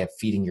missed a day of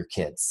feeding your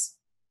kids?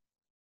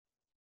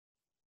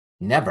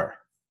 Never.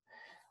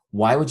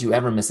 Why would you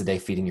ever miss a day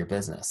feeding your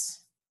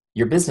business?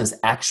 Your business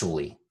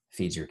actually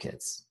feeds your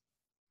kids.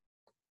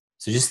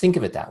 So just think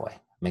of it that way.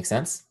 Make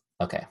sense?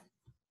 Okay.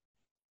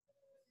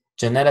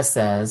 Janetta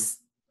says,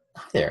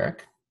 hi there,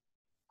 Eric.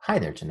 Hi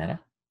there, Janetta.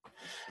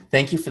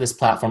 Thank you for this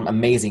platform.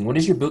 Amazing. When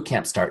does your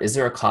bootcamp start? Is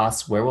there a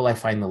cost? Where will I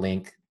find the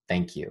link?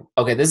 Thank you.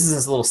 Okay, this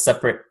is a little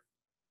separate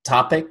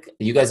topic.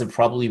 You guys have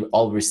probably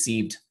all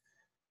received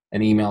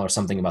an email or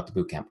something about the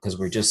bootcamp because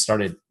we just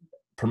started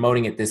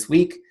promoting it this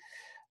week.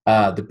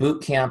 The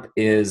bootcamp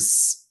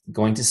is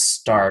going to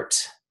start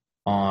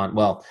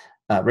on,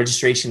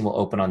 registration will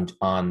open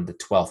on the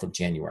 12th of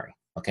January.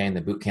 Okay, and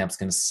the bootcamp's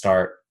going to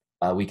start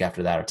a week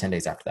after that or 10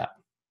 days after that.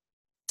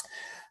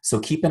 So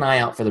keep an eye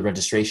out for the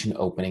registration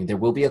opening. There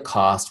will be a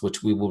cost,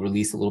 which we will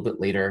release a little bit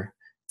later.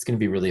 It's going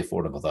to be really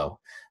affordable though.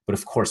 But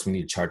of course we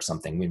need to charge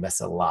something. We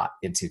invest a lot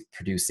into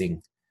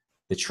producing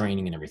the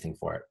training and everything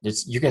for it.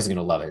 You guys are going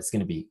to love it. It's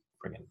going to be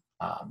freaking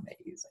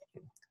amazing.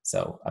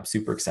 So I'm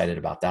super excited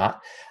about that.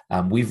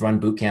 We've run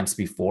boot camps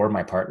before,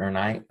 my partner and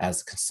I,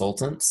 as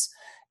consultants,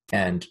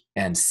 and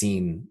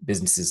seen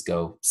businesses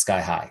go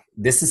sky high.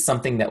 This is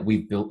something that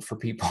we've built for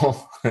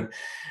people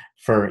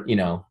for,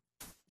 $10,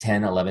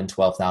 $11,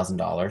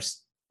 $12,000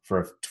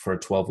 for a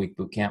 12-week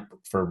boot camp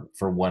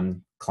for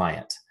one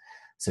client.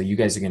 So you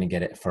guys are going to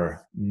get it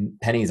for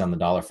pennies on the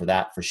dollar for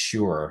that, for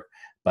sure.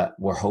 But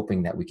we're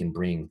hoping that we can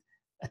bring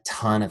a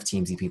ton of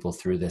Teamzy people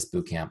through this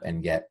boot camp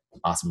and get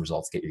awesome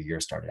results, get your year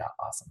started out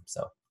awesome.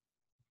 So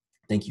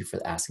thank you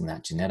for asking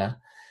that, Janetta.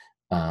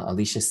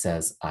 Alicia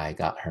says, I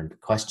got her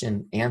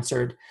question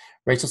answered.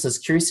 Rachel says,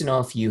 curious to know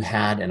if you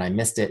had, and I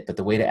missed it, but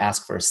the way to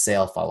ask for a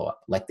sale follow-up,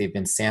 like they've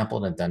been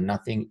sampled and done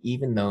nothing,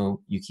 even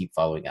though you keep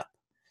following up.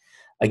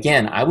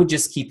 Again, I would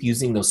just keep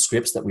using those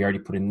scripts that we already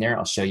put in there.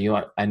 I'll show you.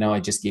 I know I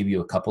just gave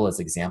you a couple as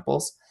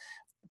examples,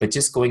 but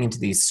just going into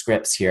these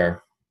scripts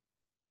here,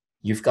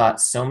 you've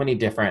got so many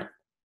different,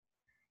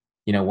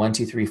 1,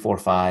 2, 3, 4,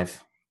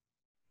 5.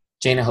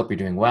 Jane, I hope you're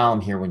doing well.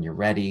 I'm here when you're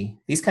ready.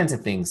 These kinds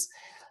of things.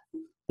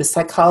 The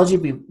psychology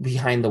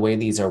behind the way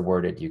these are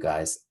worded, you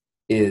guys,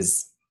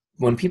 is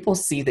when people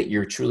see that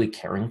you're truly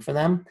caring for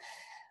them,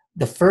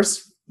 the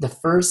first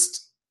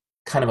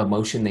kind of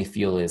emotion they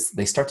feel is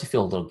they start to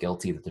feel a little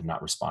guilty that they're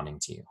not responding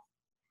to you,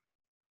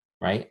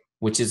 right?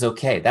 Which is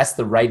okay. That's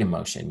the right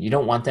emotion. You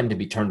don't want them to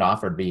be turned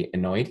off or be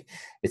annoyed.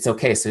 It's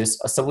okay.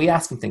 So we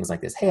ask them things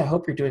like this. Hey, I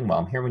hope you're doing well.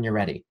 I'm here when you're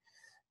ready.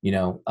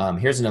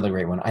 Here's another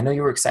great one. I know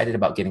you were excited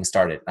about getting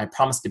started. I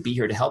promise to be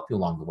here to help you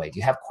along the way. Do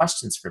you have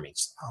questions for me?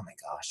 Just, oh my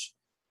gosh,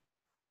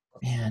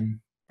 man,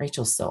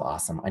 Rachel's so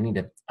awesome. I need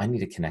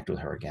to connect with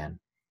her again,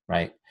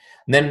 right?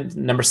 And then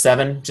number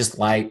 7, just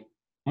light.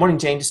 Morning,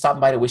 Jane, just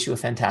stopping by to wish you a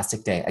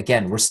fantastic day.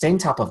 Again, we're staying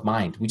top of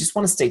mind. We just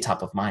want to stay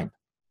top of mind.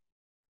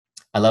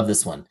 I love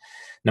this one.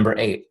 Number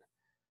 8.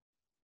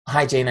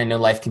 Hi, Jane. I know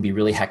life can be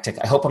really hectic.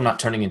 I hope I'm not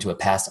turning into a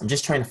pest. I'm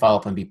just trying to follow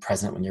up and be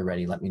present when you're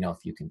ready. Let me know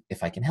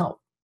if I can help.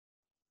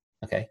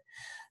 Okay.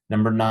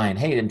 Number 9.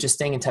 Hey, I'm just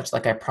staying in touch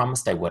like I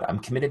promised I would. I'm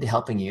committed to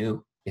helping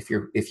you if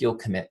you'll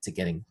commit to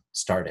getting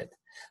started.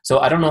 So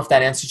I don't know if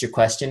that answers your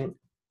question,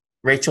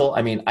 Rachel.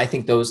 I mean, I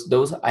think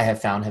those I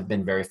have found have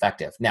been very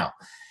effective. Now,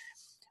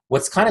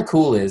 what's kind of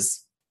cool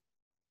is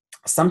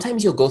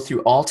sometimes you'll go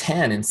through all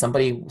 10 and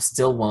somebody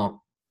still won't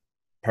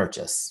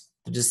purchase.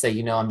 They'll just say,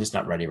 I'm just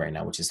not ready right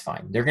now, which is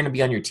fine. They're going to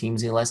be on your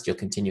Teamzy list. You'll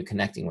continue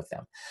connecting with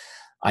them.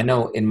 I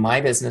know in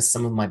my business,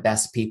 some of my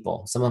best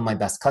people, some of my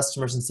best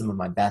customers, and some of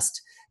my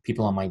best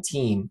people on my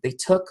team, they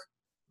took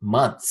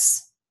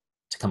months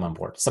to come on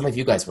board. Some of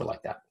you guys were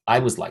like that. I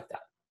was like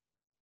that.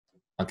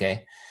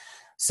 Okay.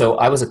 So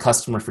I was a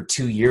customer for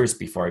 2 years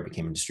before I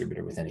became a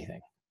distributor with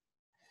anything.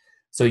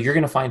 So you're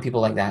going to find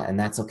people like that, and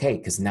that's okay,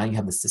 because now you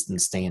have the system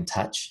to stay in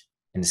touch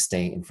and to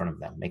stay in front of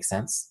them. Make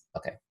sense?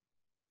 Okay.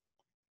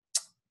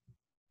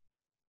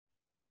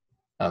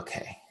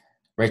 Okay.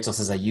 Rachel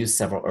says, I used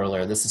several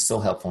earlier. This is so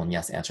helpful, and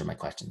yes, answer my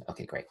question.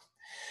 Okay, great.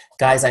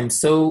 Guys, I'm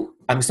so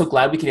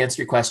glad we could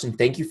answer your question.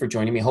 Thank you for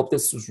joining me. I hope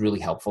this was really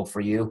helpful for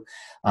you.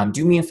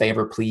 Do me a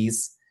favor,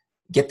 please.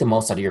 Get the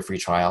most out of your free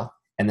trial.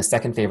 And the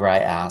second favor I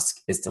ask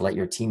is to let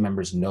your team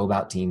members know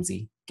about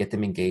Teamzy. Get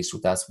them engaged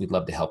with us. We'd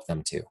love to help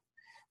them too.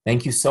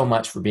 Thank you so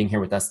much for being here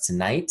with us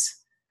tonight.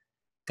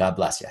 God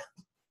bless you.